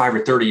 25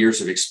 or 30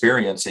 years of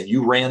experience and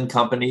you ran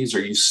companies or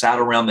you sat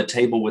around the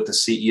table with the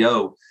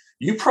CEO,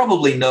 you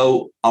probably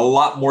know a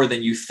lot more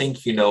than you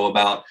think you know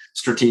about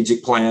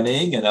strategic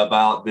planning and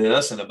about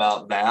this and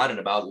about that and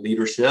about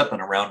leadership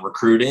and around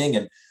recruiting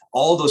and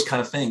all those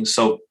kind of things.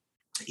 So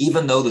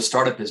even though the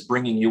startup is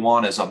bringing you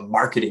on as a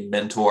marketing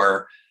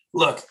mentor,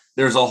 look,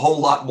 there's a whole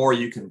lot more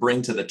you can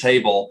bring to the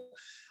table.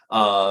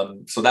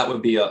 So that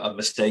would be a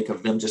mistake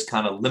of them just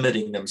kind of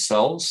limiting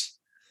themselves.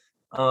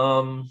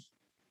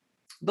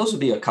 Those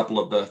would be a couple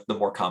of the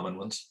more common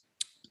ones.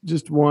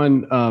 Just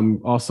one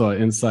also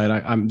insight.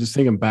 I'm just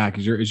thinking back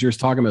as you're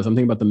talking about this, I'm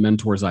thinking about the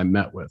mentors I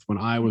met with when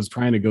I was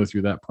trying to go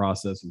through that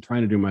process and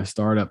trying to do my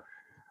startup.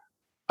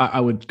 I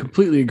would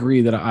completely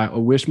agree that I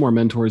wish more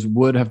mentors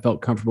would have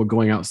felt comfortable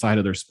going outside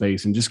of their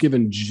space and just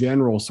giving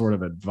general sort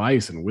of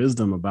advice and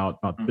wisdom about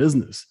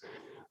business.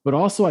 But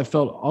also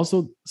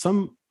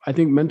I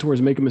think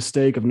mentors make a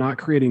mistake of not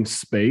creating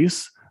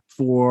space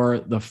for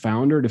the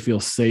founder to feel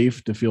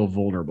safe, to feel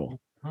vulnerable.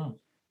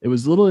 It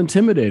was a little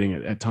intimidating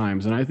at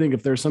times. And I think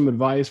if there's some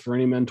advice for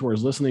any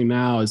mentors listening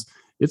now is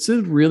it's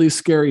a really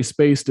scary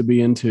space to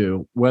be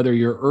into, whether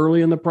you're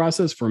early in the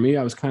process. For me,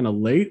 I was kind of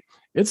late.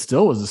 It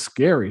still was a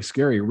scary,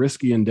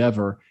 risky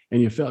endeavor.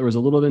 And you felt there was a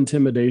little of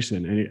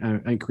intimidation,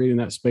 and creating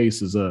that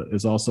space is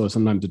also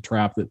sometimes a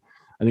trap that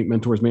I think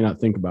mentors may not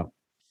think about.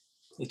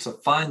 It's a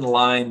fine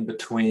line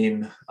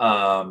between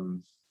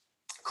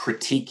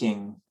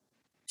critiquing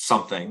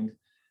something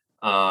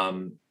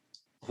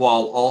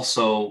while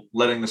also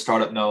letting the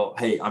startup know,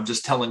 hey, I'm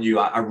just telling you,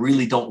 I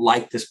really don't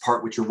like this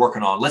part which you're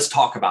working on. Let's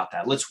talk about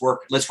that. Let's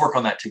work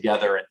on that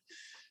together.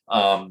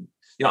 And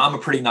I'm a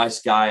pretty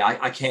nice guy.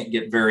 I can't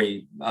get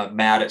very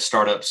mad at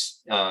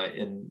startups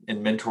in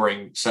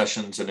mentoring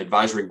sessions and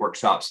advisory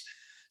workshops.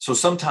 So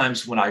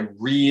sometimes when I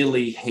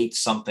really hate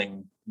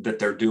something that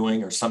they're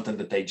doing or something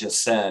that they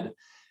just said,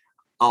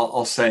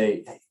 I'll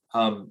say,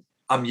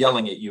 I'm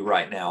yelling at you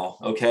right now,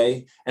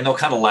 okay? And they'll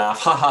kind of laugh,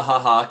 ha, ha, ha,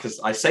 ha, because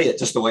I say it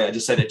just the way I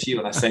just said it to you.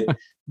 And I say,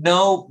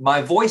 no,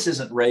 my voice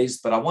isn't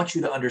raised, but I want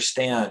you to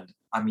understand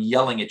I'm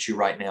yelling at you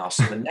right now.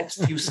 So the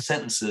next few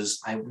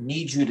sentences, I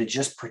need you to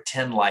just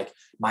pretend like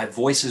my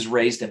voice is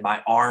raised and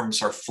my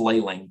arms are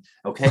flailing.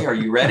 Okay, are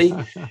you ready?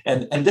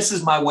 And this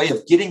is my way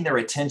of getting their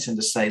attention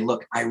to say,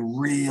 look, I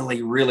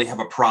really, really have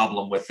a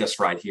problem with this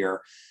right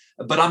here.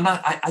 But I'm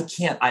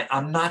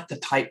not the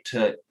type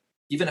to,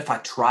 even if I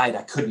tried,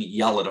 I couldn't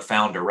yell at a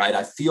founder, right?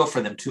 I feel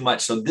for them too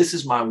much. So this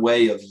is my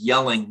way of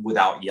yelling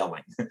without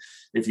yelling,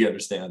 if you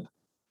understand.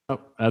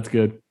 Oh, that's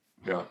good.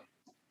 Yeah.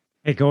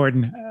 Hey,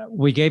 Gordon,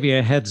 we gave you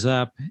a heads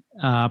up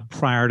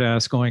prior to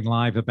us going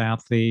live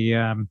about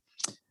the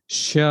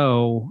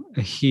show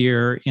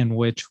here in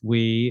which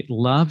we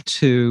love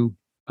to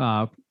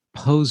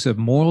pose a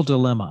moral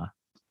dilemma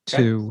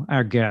to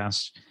our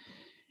guests.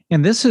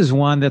 And this is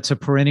one that's a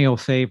perennial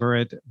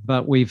favorite,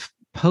 but we've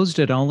posed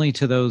it only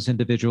to those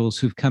individuals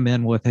who've come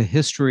in with a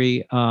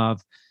history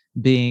of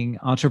being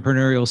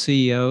entrepreneurial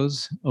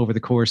CEOs over the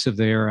course of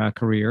their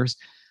careers.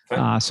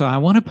 Okay. So I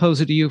want to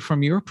pose it to you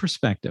from your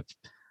perspective.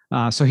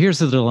 So here's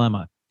the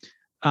dilemma.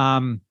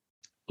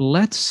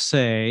 Let's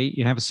say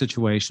you have a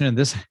situation, and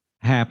this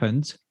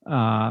happens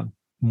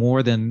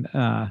more than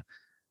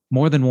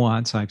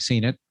once. I've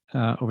seen it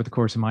over the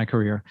course of my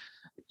career.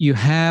 You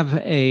have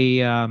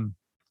a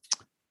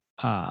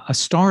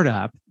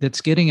startup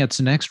that's getting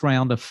its next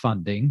round of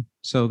funding.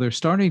 So they're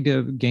starting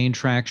to gain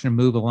traction and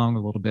move along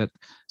a little bit.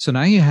 So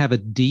now you have a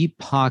deep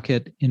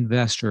pocket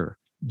investor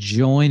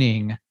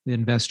joining the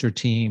investor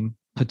team,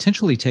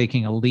 potentially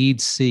taking a lead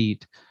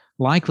seat,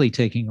 likely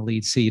taking a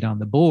lead seat on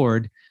the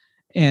board.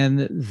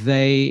 And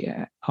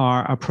they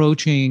are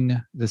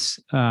approaching this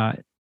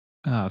founding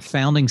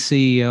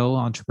CEO,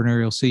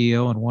 entrepreneurial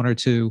CEO, and one or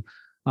two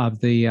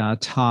of the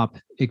top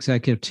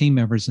executive team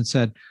members and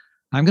said,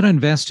 I'm going to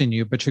invest in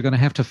you, but you're going to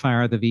have to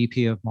fire the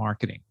VP of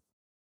marketing.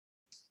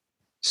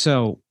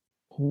 So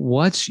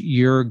what's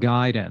your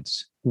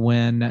guidance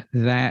when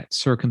that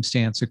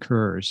circumstance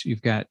occurs?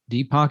 You've got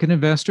deep pocket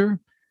investor.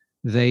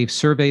 They've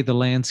surveyed the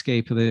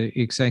landscape of the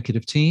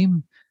executive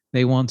team.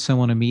 They want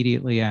someone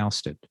immediately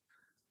ousted.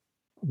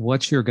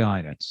 What's your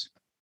guidance?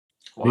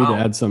 Need to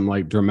add some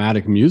like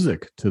dramatic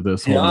music to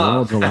this whole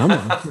moral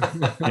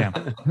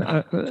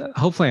dilemma.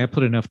 Hopefully I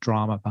put enough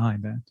drama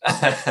behind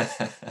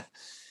that.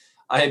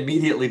 I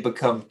immediately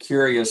become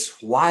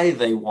curious why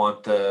they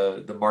want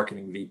the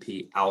marketing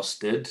VP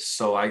ousted.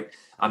 So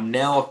I'm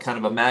now kind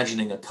of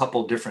imagining a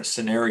couple different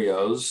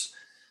scenarios.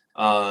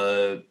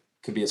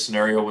 Could be a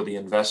scenario where the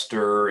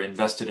investor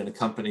invested in a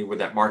company where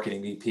that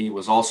marketing VP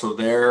was also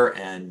there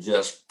and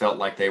just felt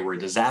like they were a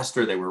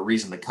disaster. They were a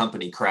reason the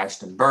company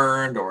crashed and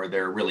burned, or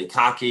they're really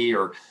cocky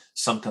or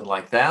something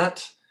like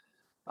that.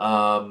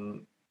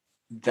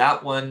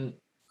 That one,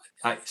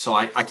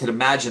 I could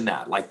imagine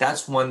that. Like,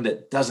 that's one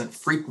that doesn't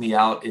freak me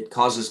out. It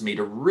causes me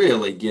to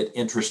really get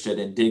interested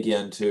and dig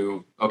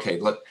into, okay,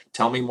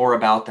 tell me more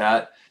about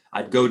that.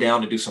 I'd go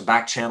down and do some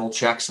back channel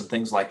checks and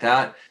things like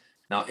that.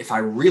 Now, if I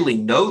really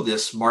know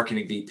this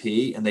marketing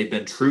VP and they've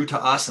been true to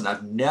us, and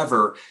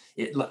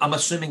I'm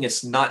assuming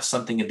it's not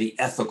something in the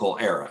ethical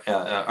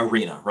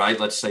arena, right?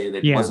 Let's say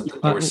that it wasn't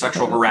that there was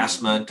sexual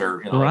harassment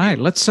or, right.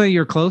 Let's say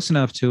you're close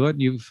enough to it.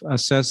 You've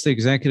assessed the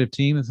executive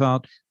team and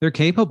thought they're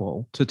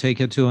capable to take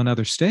it to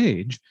another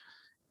stage,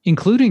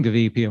 including the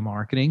VP of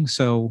marketing.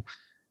 So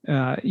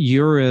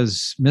you're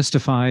as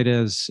mystified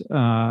as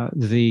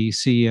the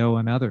CEO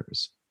and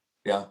others.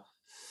 Yeah.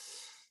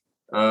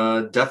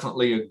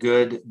 Definitely a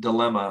good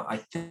dilemma. I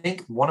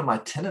think one of my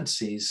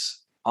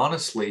tendencies,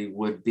 honestly,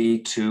 would be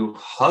to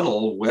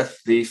huddle with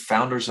the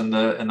founders and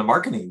the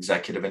marketing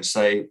executive and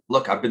say,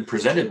 look, I've been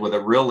presented with a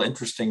real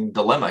interesting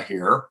dilemma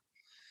here,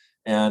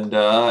 and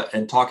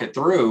talk it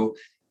through.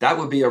 That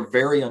would be a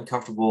very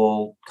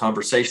uncomfortable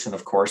conversation,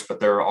 of course, but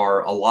there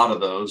are a lot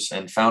of those,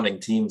 and founding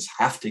teams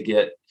have to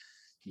get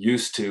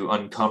used to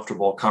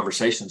uncomfortable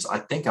conversations. I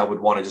think I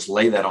would want to just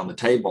lay that on the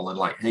table and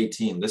like, hey,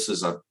 team, this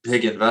is a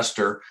big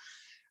investor.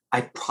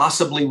 I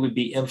possibly would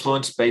be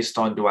influenced based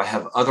on, do I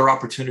have other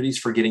opportunities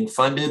for getting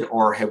funded,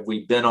 or have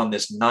we been on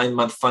this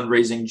 9-month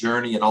fundraising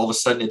journey and all of a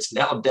sudden it's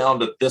now down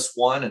to this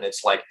one? And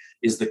it's like,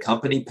 is the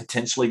company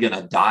potentially going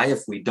to die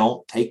if we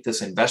don't take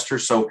this investor?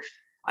 So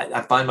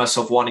I find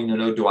myself wanting to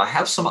know, do I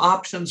have some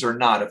options or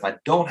not? If I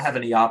don't have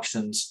any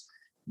options,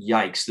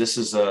 yikes, this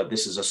is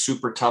a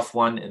super tough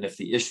one. And if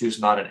the issue is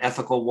not an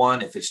ethical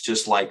one, if it's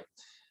just like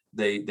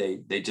they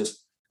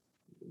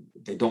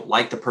don't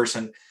like the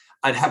person,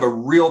 I'd have a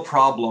real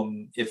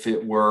problem if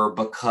it were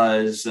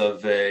because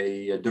of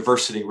a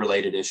diversity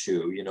related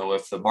issue.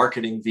 If the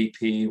marketing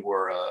VP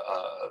were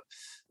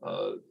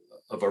of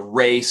a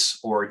race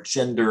or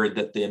gender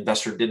that the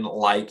investor didn't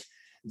like,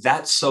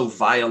 that so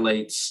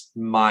violates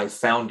my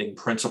founding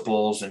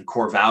principles and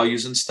core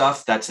values and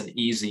stuff. That's an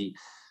easy.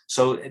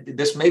 So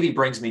this maybe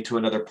brings me to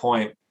another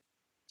point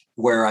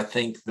where I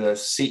think the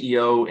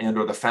CEO and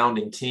or the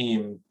founding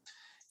team,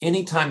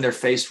 anytime they're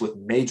faced with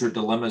major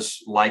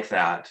dilemmas like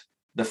that,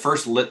 the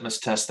first litmus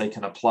test they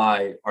can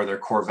apply are their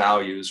core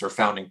values or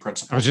founding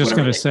principles. I was just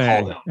going to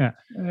say,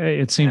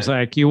 it seems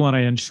like you want to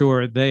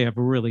ensure they have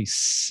really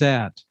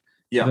set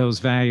those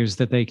values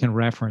that they can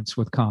reference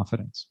with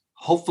confidence.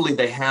 Hopefully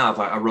they have.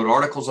 I wrote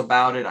articles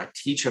about it. I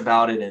teach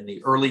about it in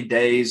the early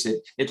days.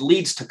 It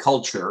leads to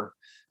culture,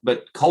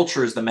 but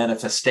culture is the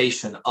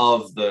manifestation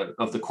of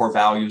the core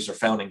values or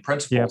founding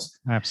principles.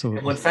 Yep,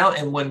 absolutely.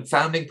 And when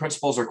founding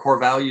principles or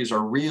core values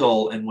are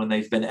real, and when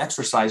they've been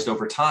exercised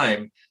over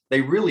time, they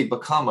really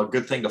become a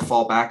good thing to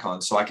fall back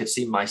on. So I could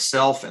see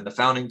myself and the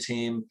founding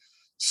team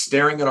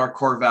staring at our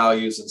core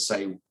values and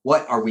say,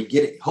 what are we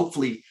getting?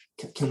 Hopefully,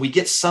 can we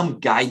get some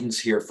guidance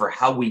here for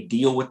how we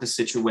deal with the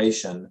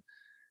situation?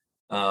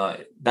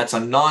 That's a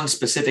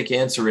non-specific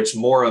answer. It's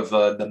more of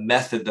the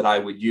method that I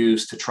would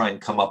use to try and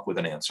come up with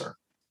an answer.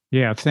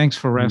 Yeah, thanks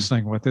for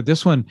wrestling with it.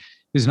 This one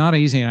is not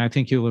easy, and I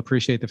think you'll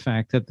appreciate the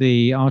fact that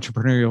the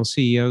entrepreneurial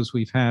CEOs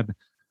we've had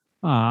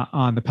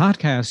on the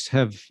podcast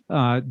have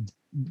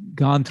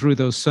gone through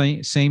those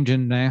same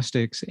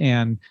gymnastics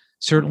and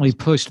certainly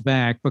pushed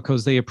back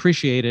because they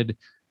appreciated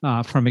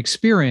from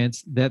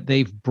experience that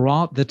they've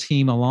brought the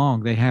team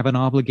along. They have an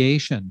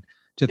obligation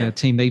to that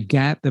team. They've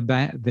got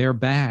their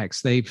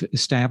backs. They've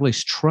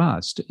established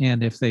trust.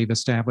 And if they've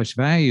established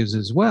values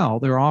as well,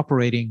 they're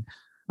operating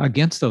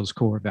against those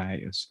core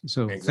values.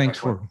 So thanks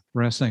for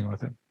wrestling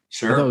with it.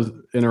 Sure. That was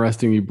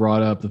interesting. You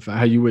brought up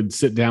how you would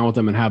sit down with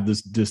them and have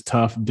this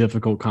tough,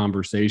 difficult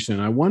conversation.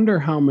 I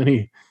wonder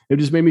it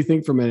just made me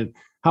think for a minute,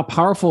 how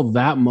powerful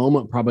that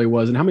moment probably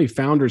was, and how many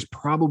founders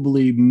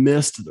probably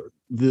missed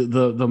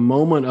the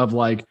moment of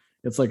like,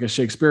 it's like a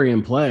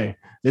Shakespearean play.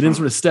 They didn't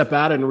sort of step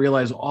at it and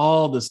realize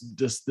all this,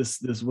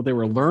 what they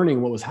were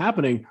learning, what was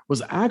happening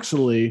was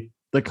actually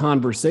the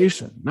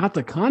conversation, not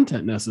the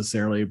content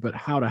necessarily, but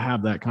how to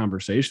have that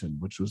conversation,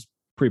 which was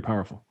pretty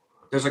powerful.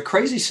 There's a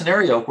crazy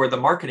scenario where the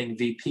marketing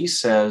VP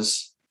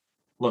says,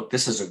 look,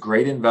 this is a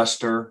great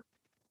investor.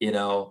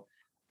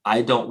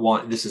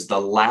 This is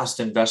the last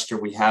investor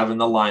we have in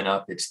the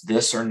lineup. It's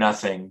this or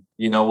nothing.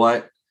 You know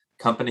what,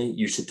 company,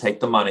 you should take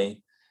the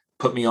money,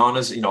 put me on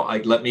as,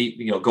 let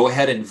me, go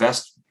ahead and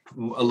invest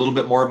a little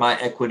bit more of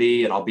my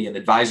equity and I'll be an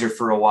advisor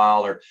for a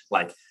while, or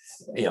like,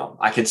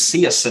 I could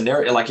see a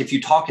scenario, like if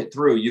you talk it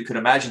through, you could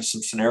imagine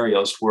some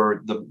scenarios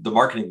where the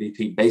marketing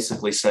VP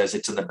basically says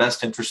it's in the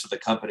best interest of the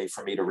company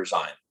for me to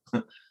resign.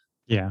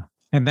 Yeah.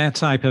 And that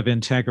type of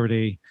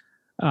integrity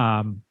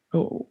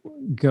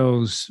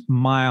goes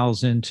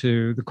miles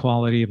into the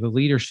quality of the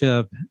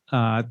leadership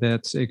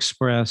that's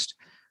expressed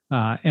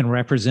and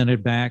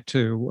represented back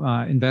to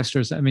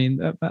investors. I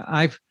mean,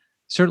 I've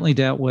certainly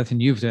dealt with,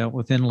 and you've dealt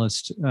with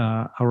endless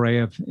array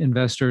of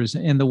investors,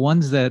 and the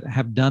ones that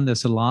have done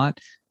this a lot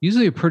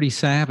usually are pretty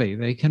savvy.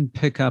 They can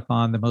pick up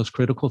on the most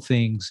critical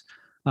things.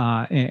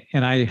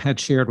 And I had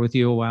shared with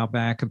you a while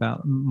back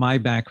about my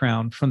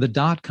background from the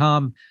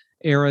dot-com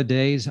era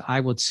days. I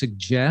would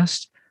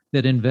suggest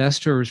that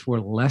investors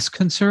were less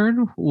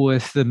concerned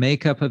with the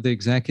makeup of the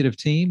executive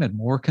team and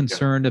more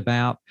concerned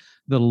about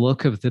the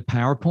look of the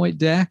PowerPoint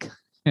deck.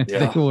 And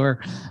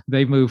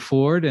they moved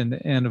forward.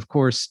 And of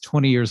course,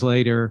 20 years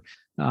later,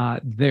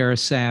 they're a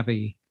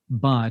savvy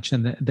bunch,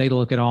 and they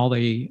look at all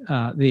the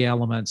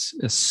elements,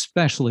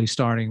 especially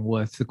starting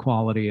with the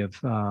quality of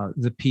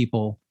the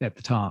people at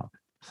the top.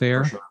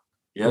 Fair? For sure.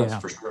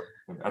 Yes, for sure.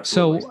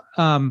 Absolutely.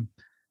 So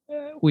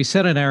we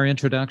said in our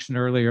introduction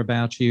earlier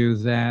about you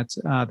that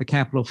the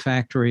Capital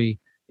Factory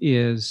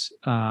is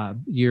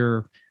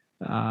your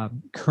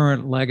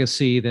current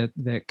legacy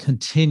that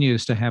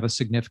continues to have a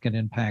significant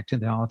impact in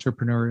the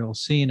entrepreneurial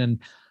scene. And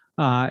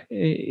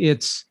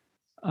it's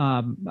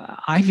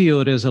I view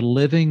it as a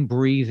living,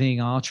 breathing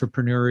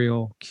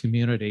entrepreneurial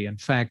community. In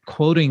fact,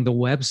 quoting the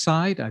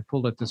website, I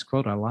pulled up this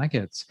quote, I like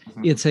it.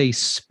 It's a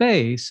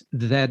space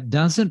that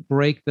doesn't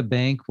break the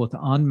bank with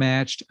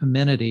unmatched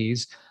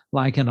amenities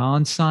like an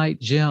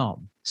on-site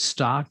gym,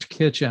 stocked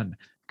kitchen,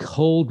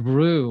 cold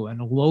brew, and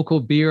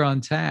local beer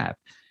on tap,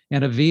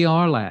 and a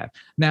VR lab.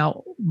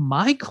 Now,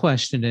 my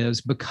question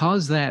is,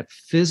 because that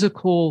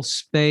physical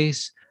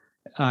space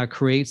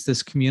creates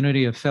this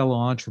community of fellow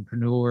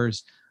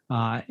entrepreneurs,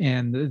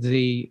 and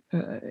the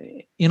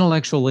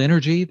intellectual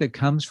energy that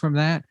comes from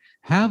that,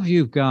 how have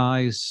you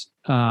guys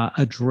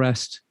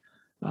addressed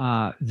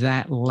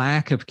that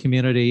lack of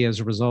community as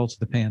a result of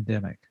the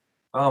pandemic?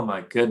 Oh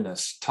my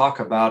goodness. Talk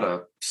about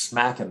a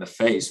smack in the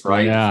face,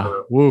 right?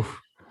 Yeah.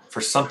 For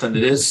something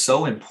that is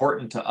so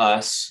important to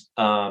us.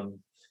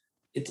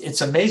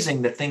 It's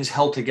amazing that things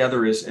held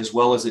together as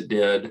well as it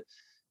did.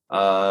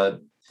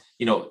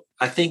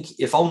 I think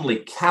if only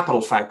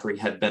Capital Factory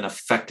had been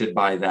affected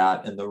by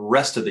that and the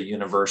rest of the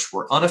universe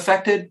were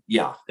unaffected,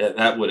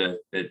 that would have,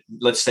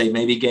 let's say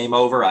maybe game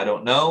over. I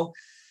don't know.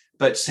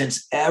 But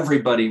since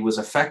everybody was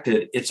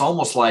affected, it's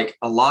almost like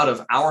a lot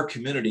of our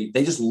community,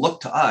 they just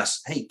look to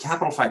us. Hey,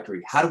 Capital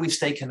Factory, how do we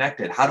stay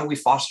connected? How do we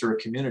foster a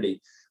community?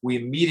 We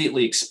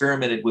immediately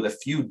experimented with a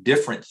few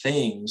different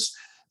things.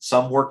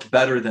 Some worked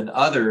better than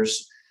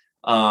others.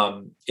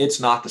 It's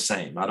not the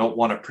same. I don't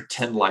want to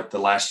pretend like the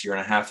last year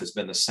and a half has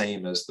been the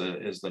same as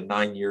the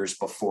 9 years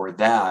before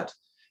that.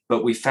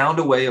 But we found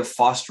a way of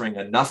fostering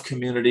enough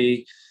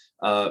community,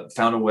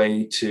 found a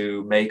way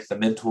to make the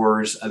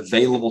mentors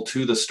available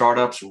to the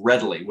startups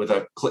readily with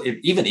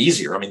even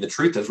easier. I mean, the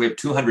truth is we have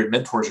 200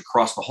 mentors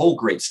across the whole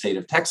great state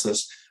of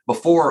Texas.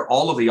 Before,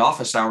 all of the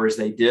office hours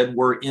they did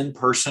were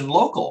in-person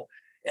local.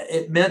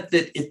 It meant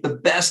that the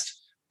best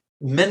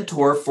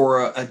mentor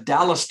for a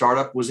Dallas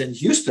startup was in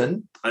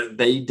Houston.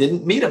 They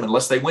didn't meet them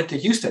unless they went to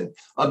Houston.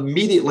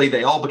 Immediately,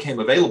 they all became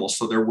available.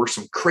 So there were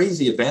some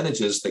crazy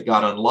advantages that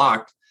got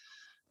unlocked.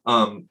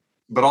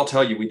 But I'll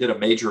tell you, we did a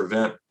major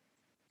event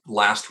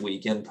last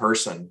week in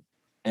person.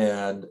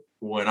 And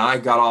when I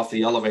got off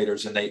the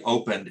elevators and they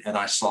opened and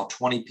I saw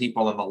 20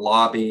 people in the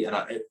lobby and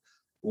I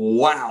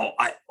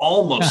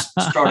almost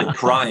started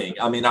crying.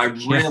 I mean, I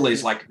really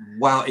was like,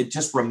 wow, it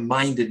just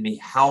reminded me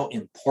how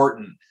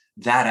important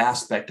that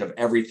aspect of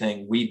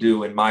everything we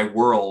do in my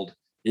world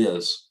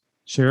is.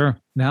 Sure.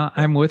 Now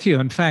I'm with you.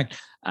 In fact,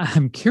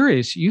 I'm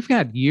curious, you've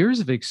got years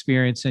of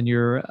experience in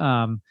your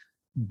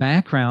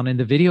background in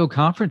the video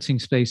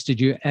conferencing space. Did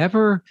you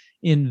ever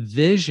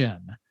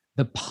envision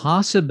the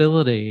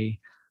possibility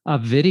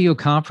of video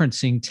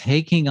conferencing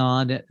taking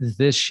on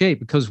this shape?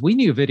 Because we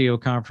knew video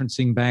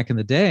conferencing back in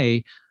the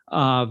day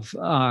of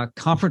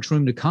conference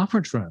room to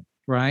conference room,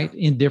 right?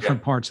 In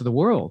different parts of the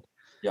world.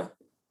 Yeah.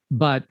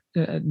 But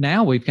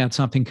now we've got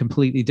something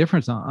completely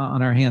different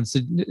on our hands.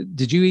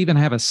 Did you even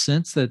have a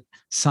sense that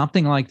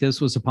something like this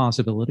was a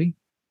possibility?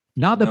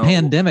 Not the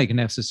pandemic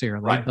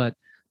necessarily, but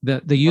the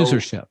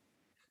usership.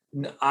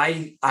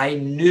 I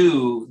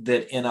knew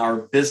that in our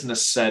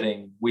business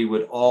setting, we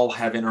would all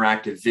have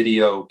interactive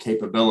video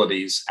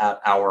capabilities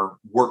at our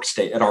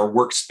workspace, our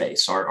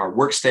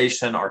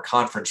workstation, our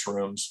conference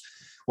rooms.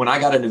 When I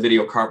got into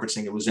video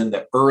conferencing, it was in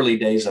the early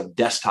days of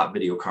desktop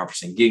video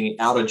conferencing, getting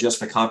out of just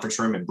the conference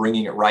room and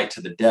bringing it right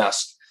to the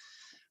desk.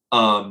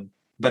 But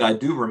I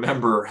do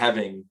remember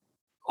having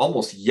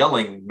almost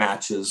yelling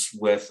matches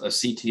with a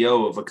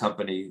CTO of a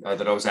company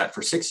that I was at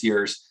for 6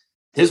 years.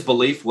 His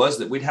belief was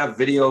that we'd have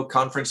video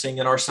conferencing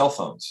in our cell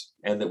phones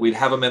and that we'd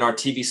have them in our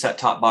TV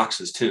set-top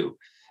boxes too.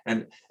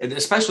 And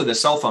especially the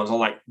cell phones, I'm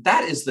like,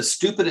 that is the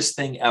stupidest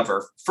thing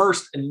ever.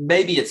 First, and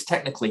maybe it's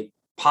technically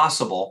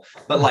possible.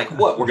 But like,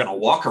 what, we're going to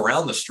walk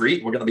around the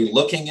street, we're going to be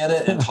looking at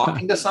it and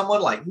talking to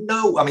someone? Like,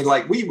 no. I mean,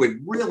 like, we would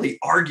really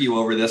argue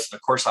over this. And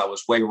of course, I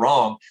was way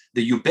wrong.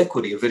 The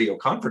ubiquity of video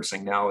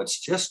conferencing now, it's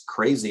just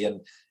crazy.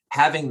 And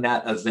having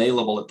that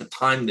available at the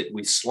time that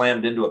we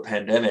slammed into a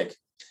pandemic,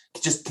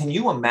 just, can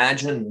you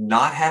imagine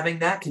not having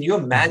that? Can you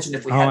imagine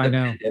if we had the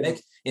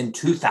pandemic in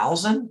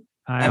 2000?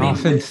 I mean,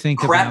 often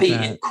think about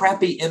that.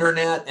 Crappy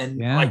internet, and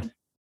like,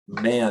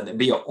 man, it'd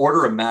be an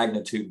order of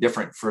magnitude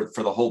different for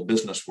the whole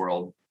business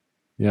world.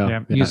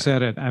 Yeah, you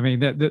said it. I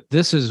mean,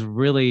 this is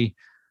really,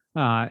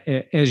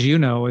 as you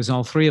know, as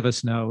all three of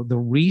us know, the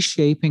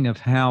reshaping of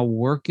how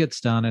work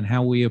gets done and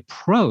how we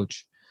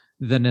approach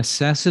the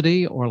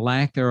necessity or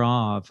lack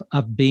thereof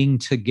of being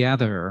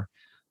together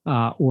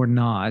or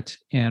not,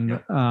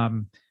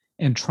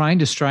 and trying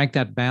to strike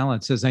that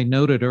balance. As I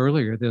noted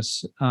earlier,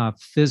 this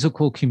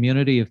physical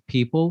community of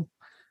people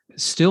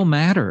still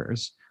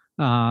matters.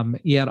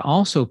 Yet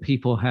also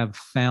people have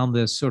found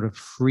this sort of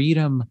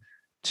freedom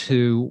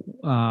to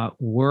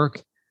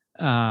work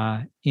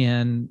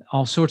in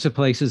all sorts of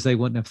places they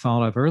wouldn't have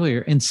thought of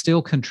earlier and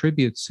still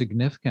contribute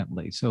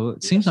significantly. So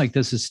it seems like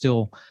this is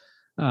still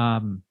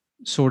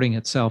sorting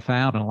itself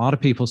out. And a lot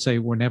of people say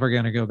we're never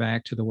going to go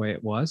back to the way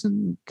it was,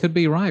 and could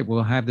be right.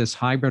 We'll have this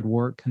hybrid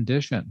work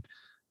condition.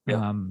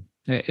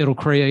 It'll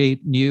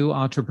create new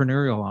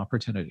entrepreneurial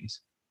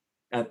opportunities.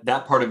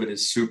 That part of it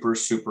is super,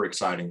 super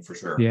exciting for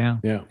sure. Yeah.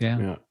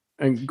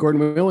 And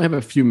Gordon, we only have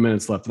a few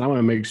minutes left, and I want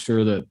to make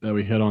sure that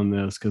we hit on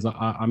this, because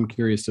I'm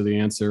curious to the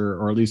answer,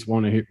 or at least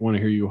want to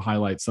hear you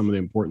highlight some of the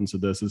importance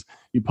of this. Is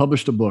you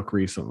published a book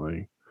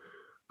recently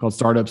called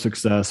Startup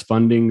Success: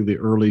 Funding the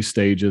Early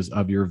Stages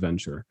of Your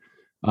Venture.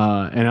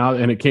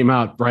 And it came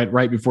out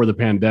right before the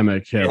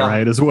pandemic hit,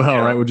 right, as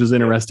well, right, which is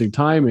interesting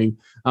timing.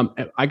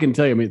 I can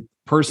tell you, I mean,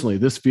 personally,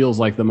 this feels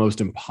like the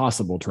most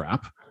impossible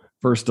trap,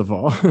 first of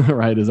all,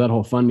 right, is that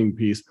whole funding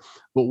piece.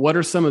 But what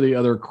are some of the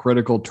other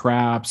critical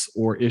traps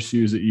or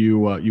issues that you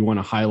want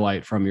to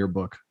highlight from your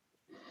book?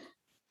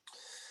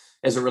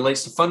 As it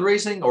relates to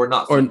fundraising or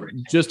not fundraising?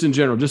 Or just in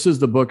general, just as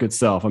the book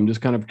itself. I'm just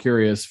kind of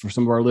curious for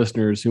some of our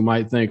listeners who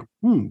might think,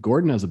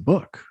 Gordon has a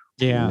book.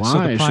 Yeah, why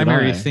so the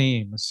primary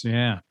themes,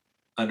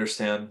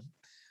 Understand.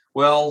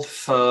 Well,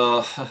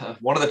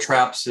 one of the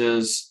traps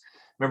is,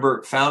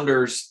 remember,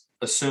 founders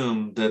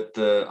assume that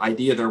the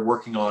idea they're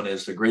working on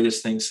is the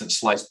greatest thing since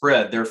sliced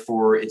bread.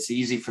 Therefore, it's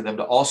easy for them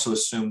to also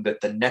assume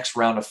that the next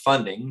round of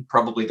funding,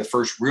 probably the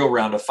first real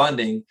round of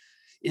funding,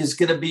 is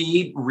going to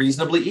be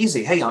reasonably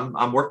easy. Hey,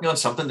 I'm working on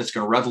something that's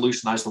going to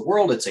revolutionize the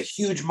world. It's a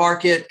huge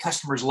market.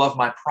 Customers love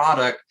my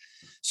product.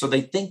 So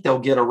they think they'll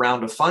get a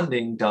round of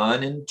funding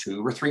done in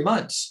 2 or 3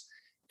 months.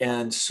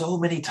 And so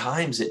many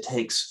times it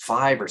takes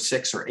 5 or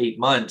 6 or 8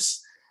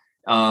 months.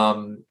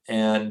 And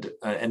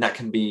that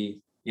can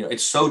be,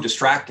 it's so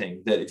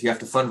distracting that if you have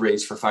to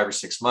fundraise for 5 or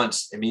 6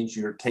 months, it means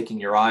you're taking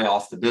your eye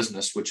off the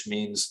business, which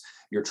means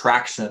your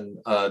traction,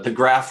 the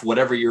graph,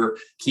 whatever your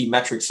key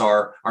metrics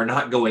are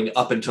not going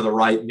up and to the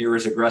right near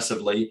as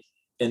aggressively.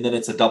 And then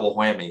it's a double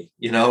whammy.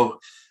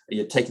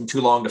 You're taking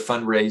too long to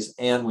fundraise.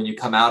 And when you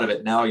come out of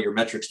it, now your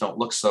metrics don't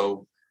look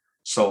so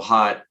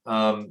hot.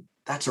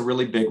 That's a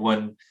really big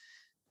one.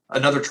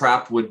 Another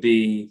trap would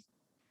be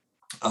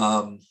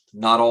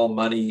not all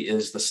money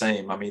is the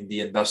same. I mean,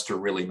 the investor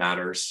really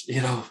matters,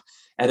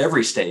 at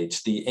every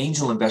stage. The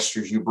angel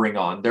investors you bring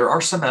on, there are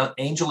some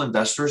angel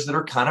investors that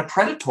are kind of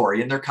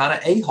predatory and they're kind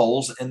of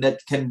a-holes, and that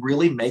can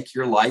really make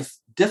your life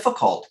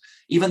difficult,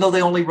 even though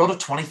they only wrote a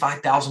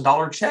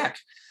 $25,000 check.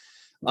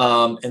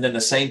 And then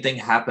the same thing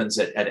happens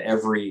at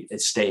every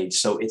stage.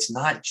 So it's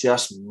not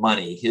just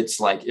money.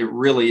 It's like, it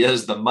really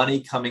is the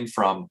money coming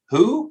from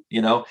who,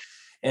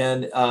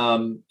 and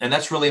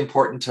that's really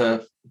important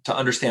to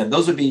understand.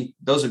 Those would be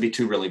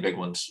 2 really big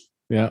ones.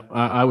 Yeah,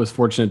 I was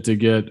fortunate to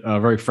get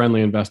very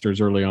friendly investors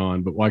early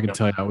on, but I can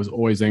tell you, I was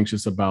always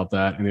anxious about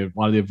that. And a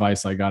lot of the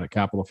advice I got at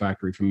Capital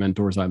Factory from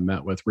mentors I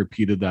met with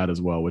repeated that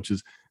as well, which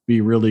is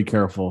be really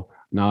careful.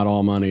 Not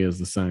all money is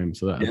the same.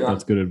 So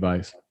that's good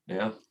advice.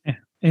 Yeah.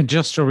 And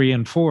just to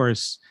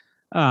reinforce,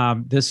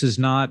 this is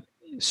not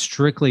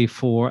strictly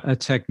for a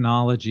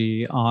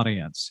technology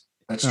audience.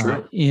 That's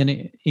true.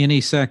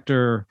 Any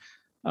sector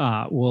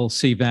will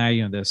see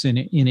value in this.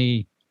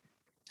 Any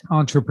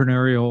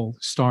entrepreneurial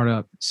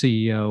startup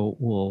CEO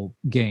will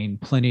gain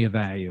plenty of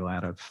value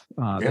out of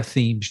the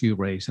themes you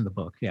raise in the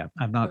book. Yeah,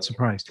 I'm not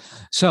surprised.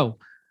 So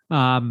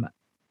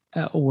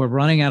we're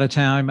running out of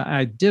time.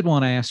 I did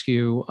want to ask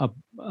you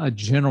a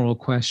general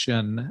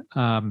question.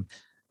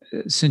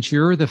 Since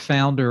you're the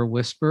founder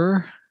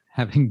whisperer,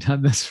 having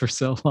done this for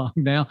so long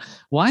now,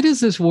 why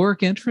does this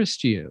work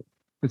interest you?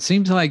 It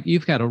seems like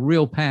you've got a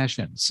real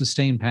passion,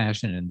 sustained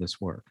passion in this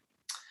work.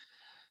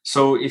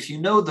 So if you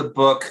know the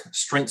book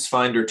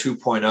StrengthsFinder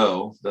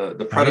 2.0,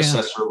 the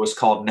predecessor was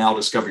called Now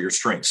Discover Your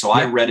Strengths. So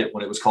I read it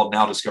when it was called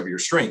Now Discover Your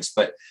Strengths.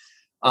 But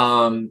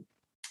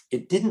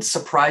it didn't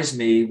surprise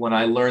me when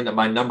I learned that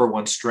my number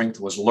one strength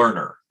was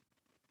learner.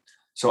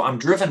 So I'm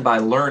driven by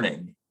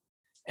learning.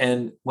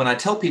 And when I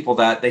tell people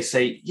that, they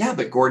say, yeah,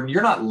 but Gordon,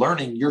 you're not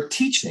learning, you're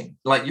teaching.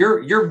 Like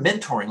you're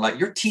mentoring, like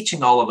you're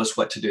teaching all of us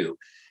what to do.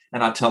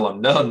 And I tell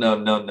them,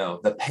 no.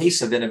 The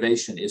pace of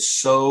innovation is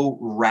so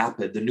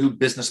rapid. The new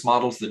business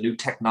models, the new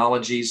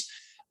technologies.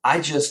 I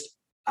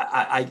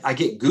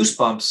get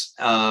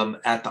goosebumps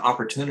at the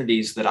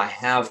opportunities that I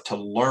have to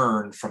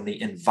learn from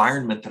the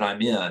environment that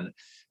I'm in.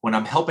 When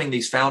I'm helping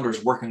these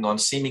founders working on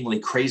seemingly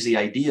crazy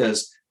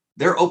ideas,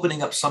 they're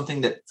opening up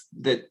something that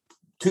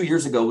 2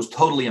 years ago was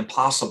totally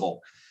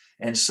impossible.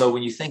 And so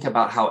when you think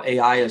about how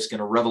AI is going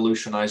to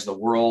revolutionize the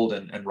world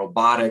and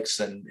robotics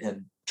and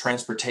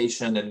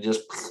transportation, and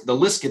just the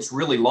list gets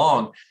really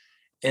long,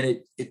 and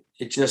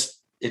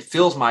it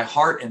fills my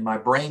heart and my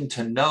brain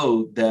to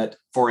know that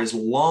for as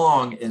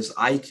long as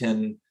I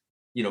can,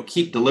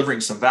 keep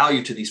delivering some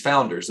value to these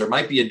founders, there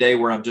might be a day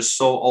where I'm just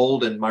so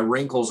old and my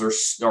wrinkles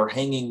are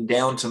hanging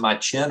down to my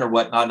chin or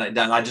whatnot, and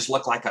I just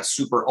look like a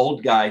super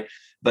old guy.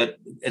 But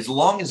as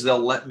long as they'll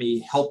let me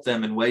help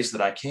them in ways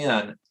that I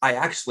can, I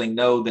actually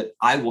know that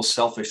I will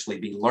selfishly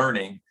be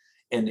learning.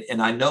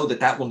 And I know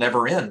that will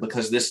never end,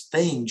 because this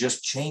thing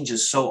just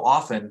changes so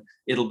often.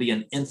 It'll be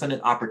an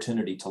infinite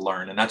opportunity to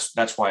learn. And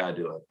that's why I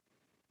do it.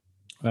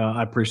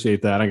 I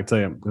appreciate that. I can tell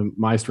you,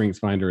 my strengths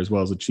finder as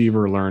well as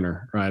achiever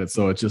learner, right?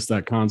 So it's just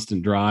that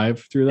constant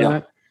drive through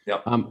that.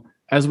 Yep.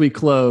 As we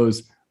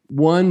close,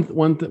 one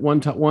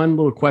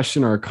little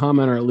question or a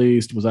comment, or at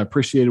least was I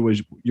appreciated,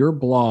 was your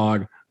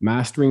blog,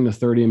 Mastering the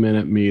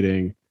 30-Minute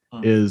Meeting,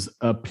 is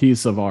a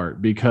piece of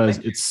art because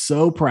it's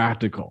so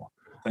practical.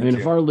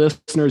 If our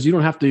listeners, you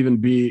don't have to even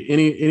be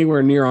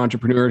anywhere near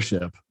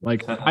entrepreneurship.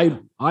 Like I've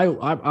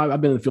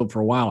been in the field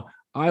for a while.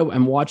 I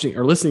am watching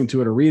or listening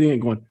to it or reading it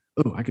and going,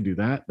 oh, I could do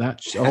that.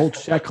 That's a whole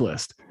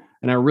checklist.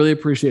 And I really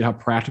appreciate how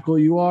practical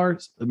you are.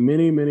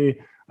 Many,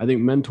 I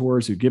think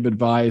mentors who give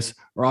advice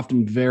are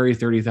often very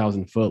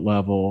 30,000 foot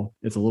level.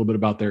 It's a little bit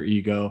about their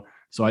ego.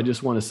 So I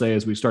just want to say,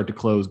 as we start to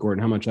close,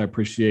 Gordon, how much I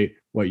appreciate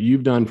what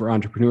you've done for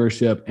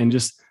entrepreneurship. And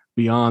just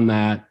beyond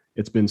that,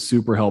 it's been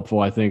super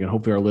helpful, I think. And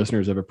hopefully our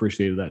listeners have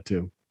appreciated that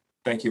too.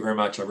 Thank you very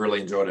much. I've really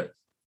enjoyed it.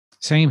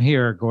 Same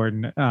here,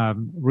 Gordon.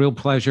 Real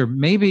pleasure.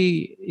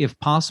 Maybe, if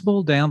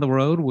possible, down the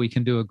road, we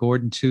can do a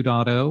Gordon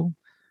 2.0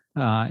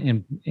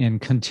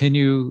 and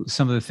continue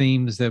some of the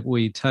themes that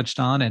we touched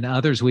on and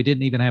others we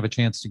didn't even have a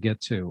chance to get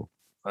to.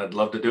 I'd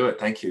love to do it.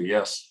 Thank you.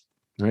 Yes.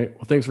 All right.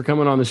 Well, thanks for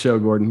coming on the show,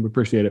 Gordon. We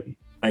appreciate it.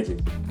 Thank you.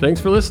 Thanks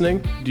for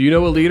listening. Do you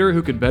know a leader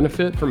who could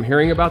benefit from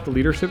hearing about the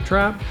Leadership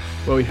Trap?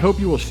 Well, we hope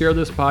you will share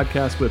this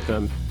podcast with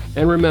them.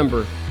 And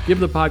remember,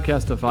 give the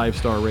podcast a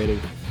 5-star rating.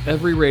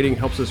 Every rating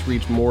helps us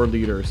reach more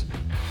leaders.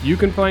 You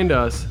can find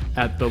us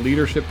at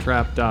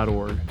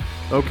theleadershiptrap.org.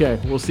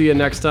 Okay, we'll see you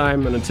next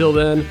time. And until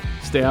then,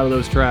 stay out of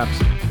those traps.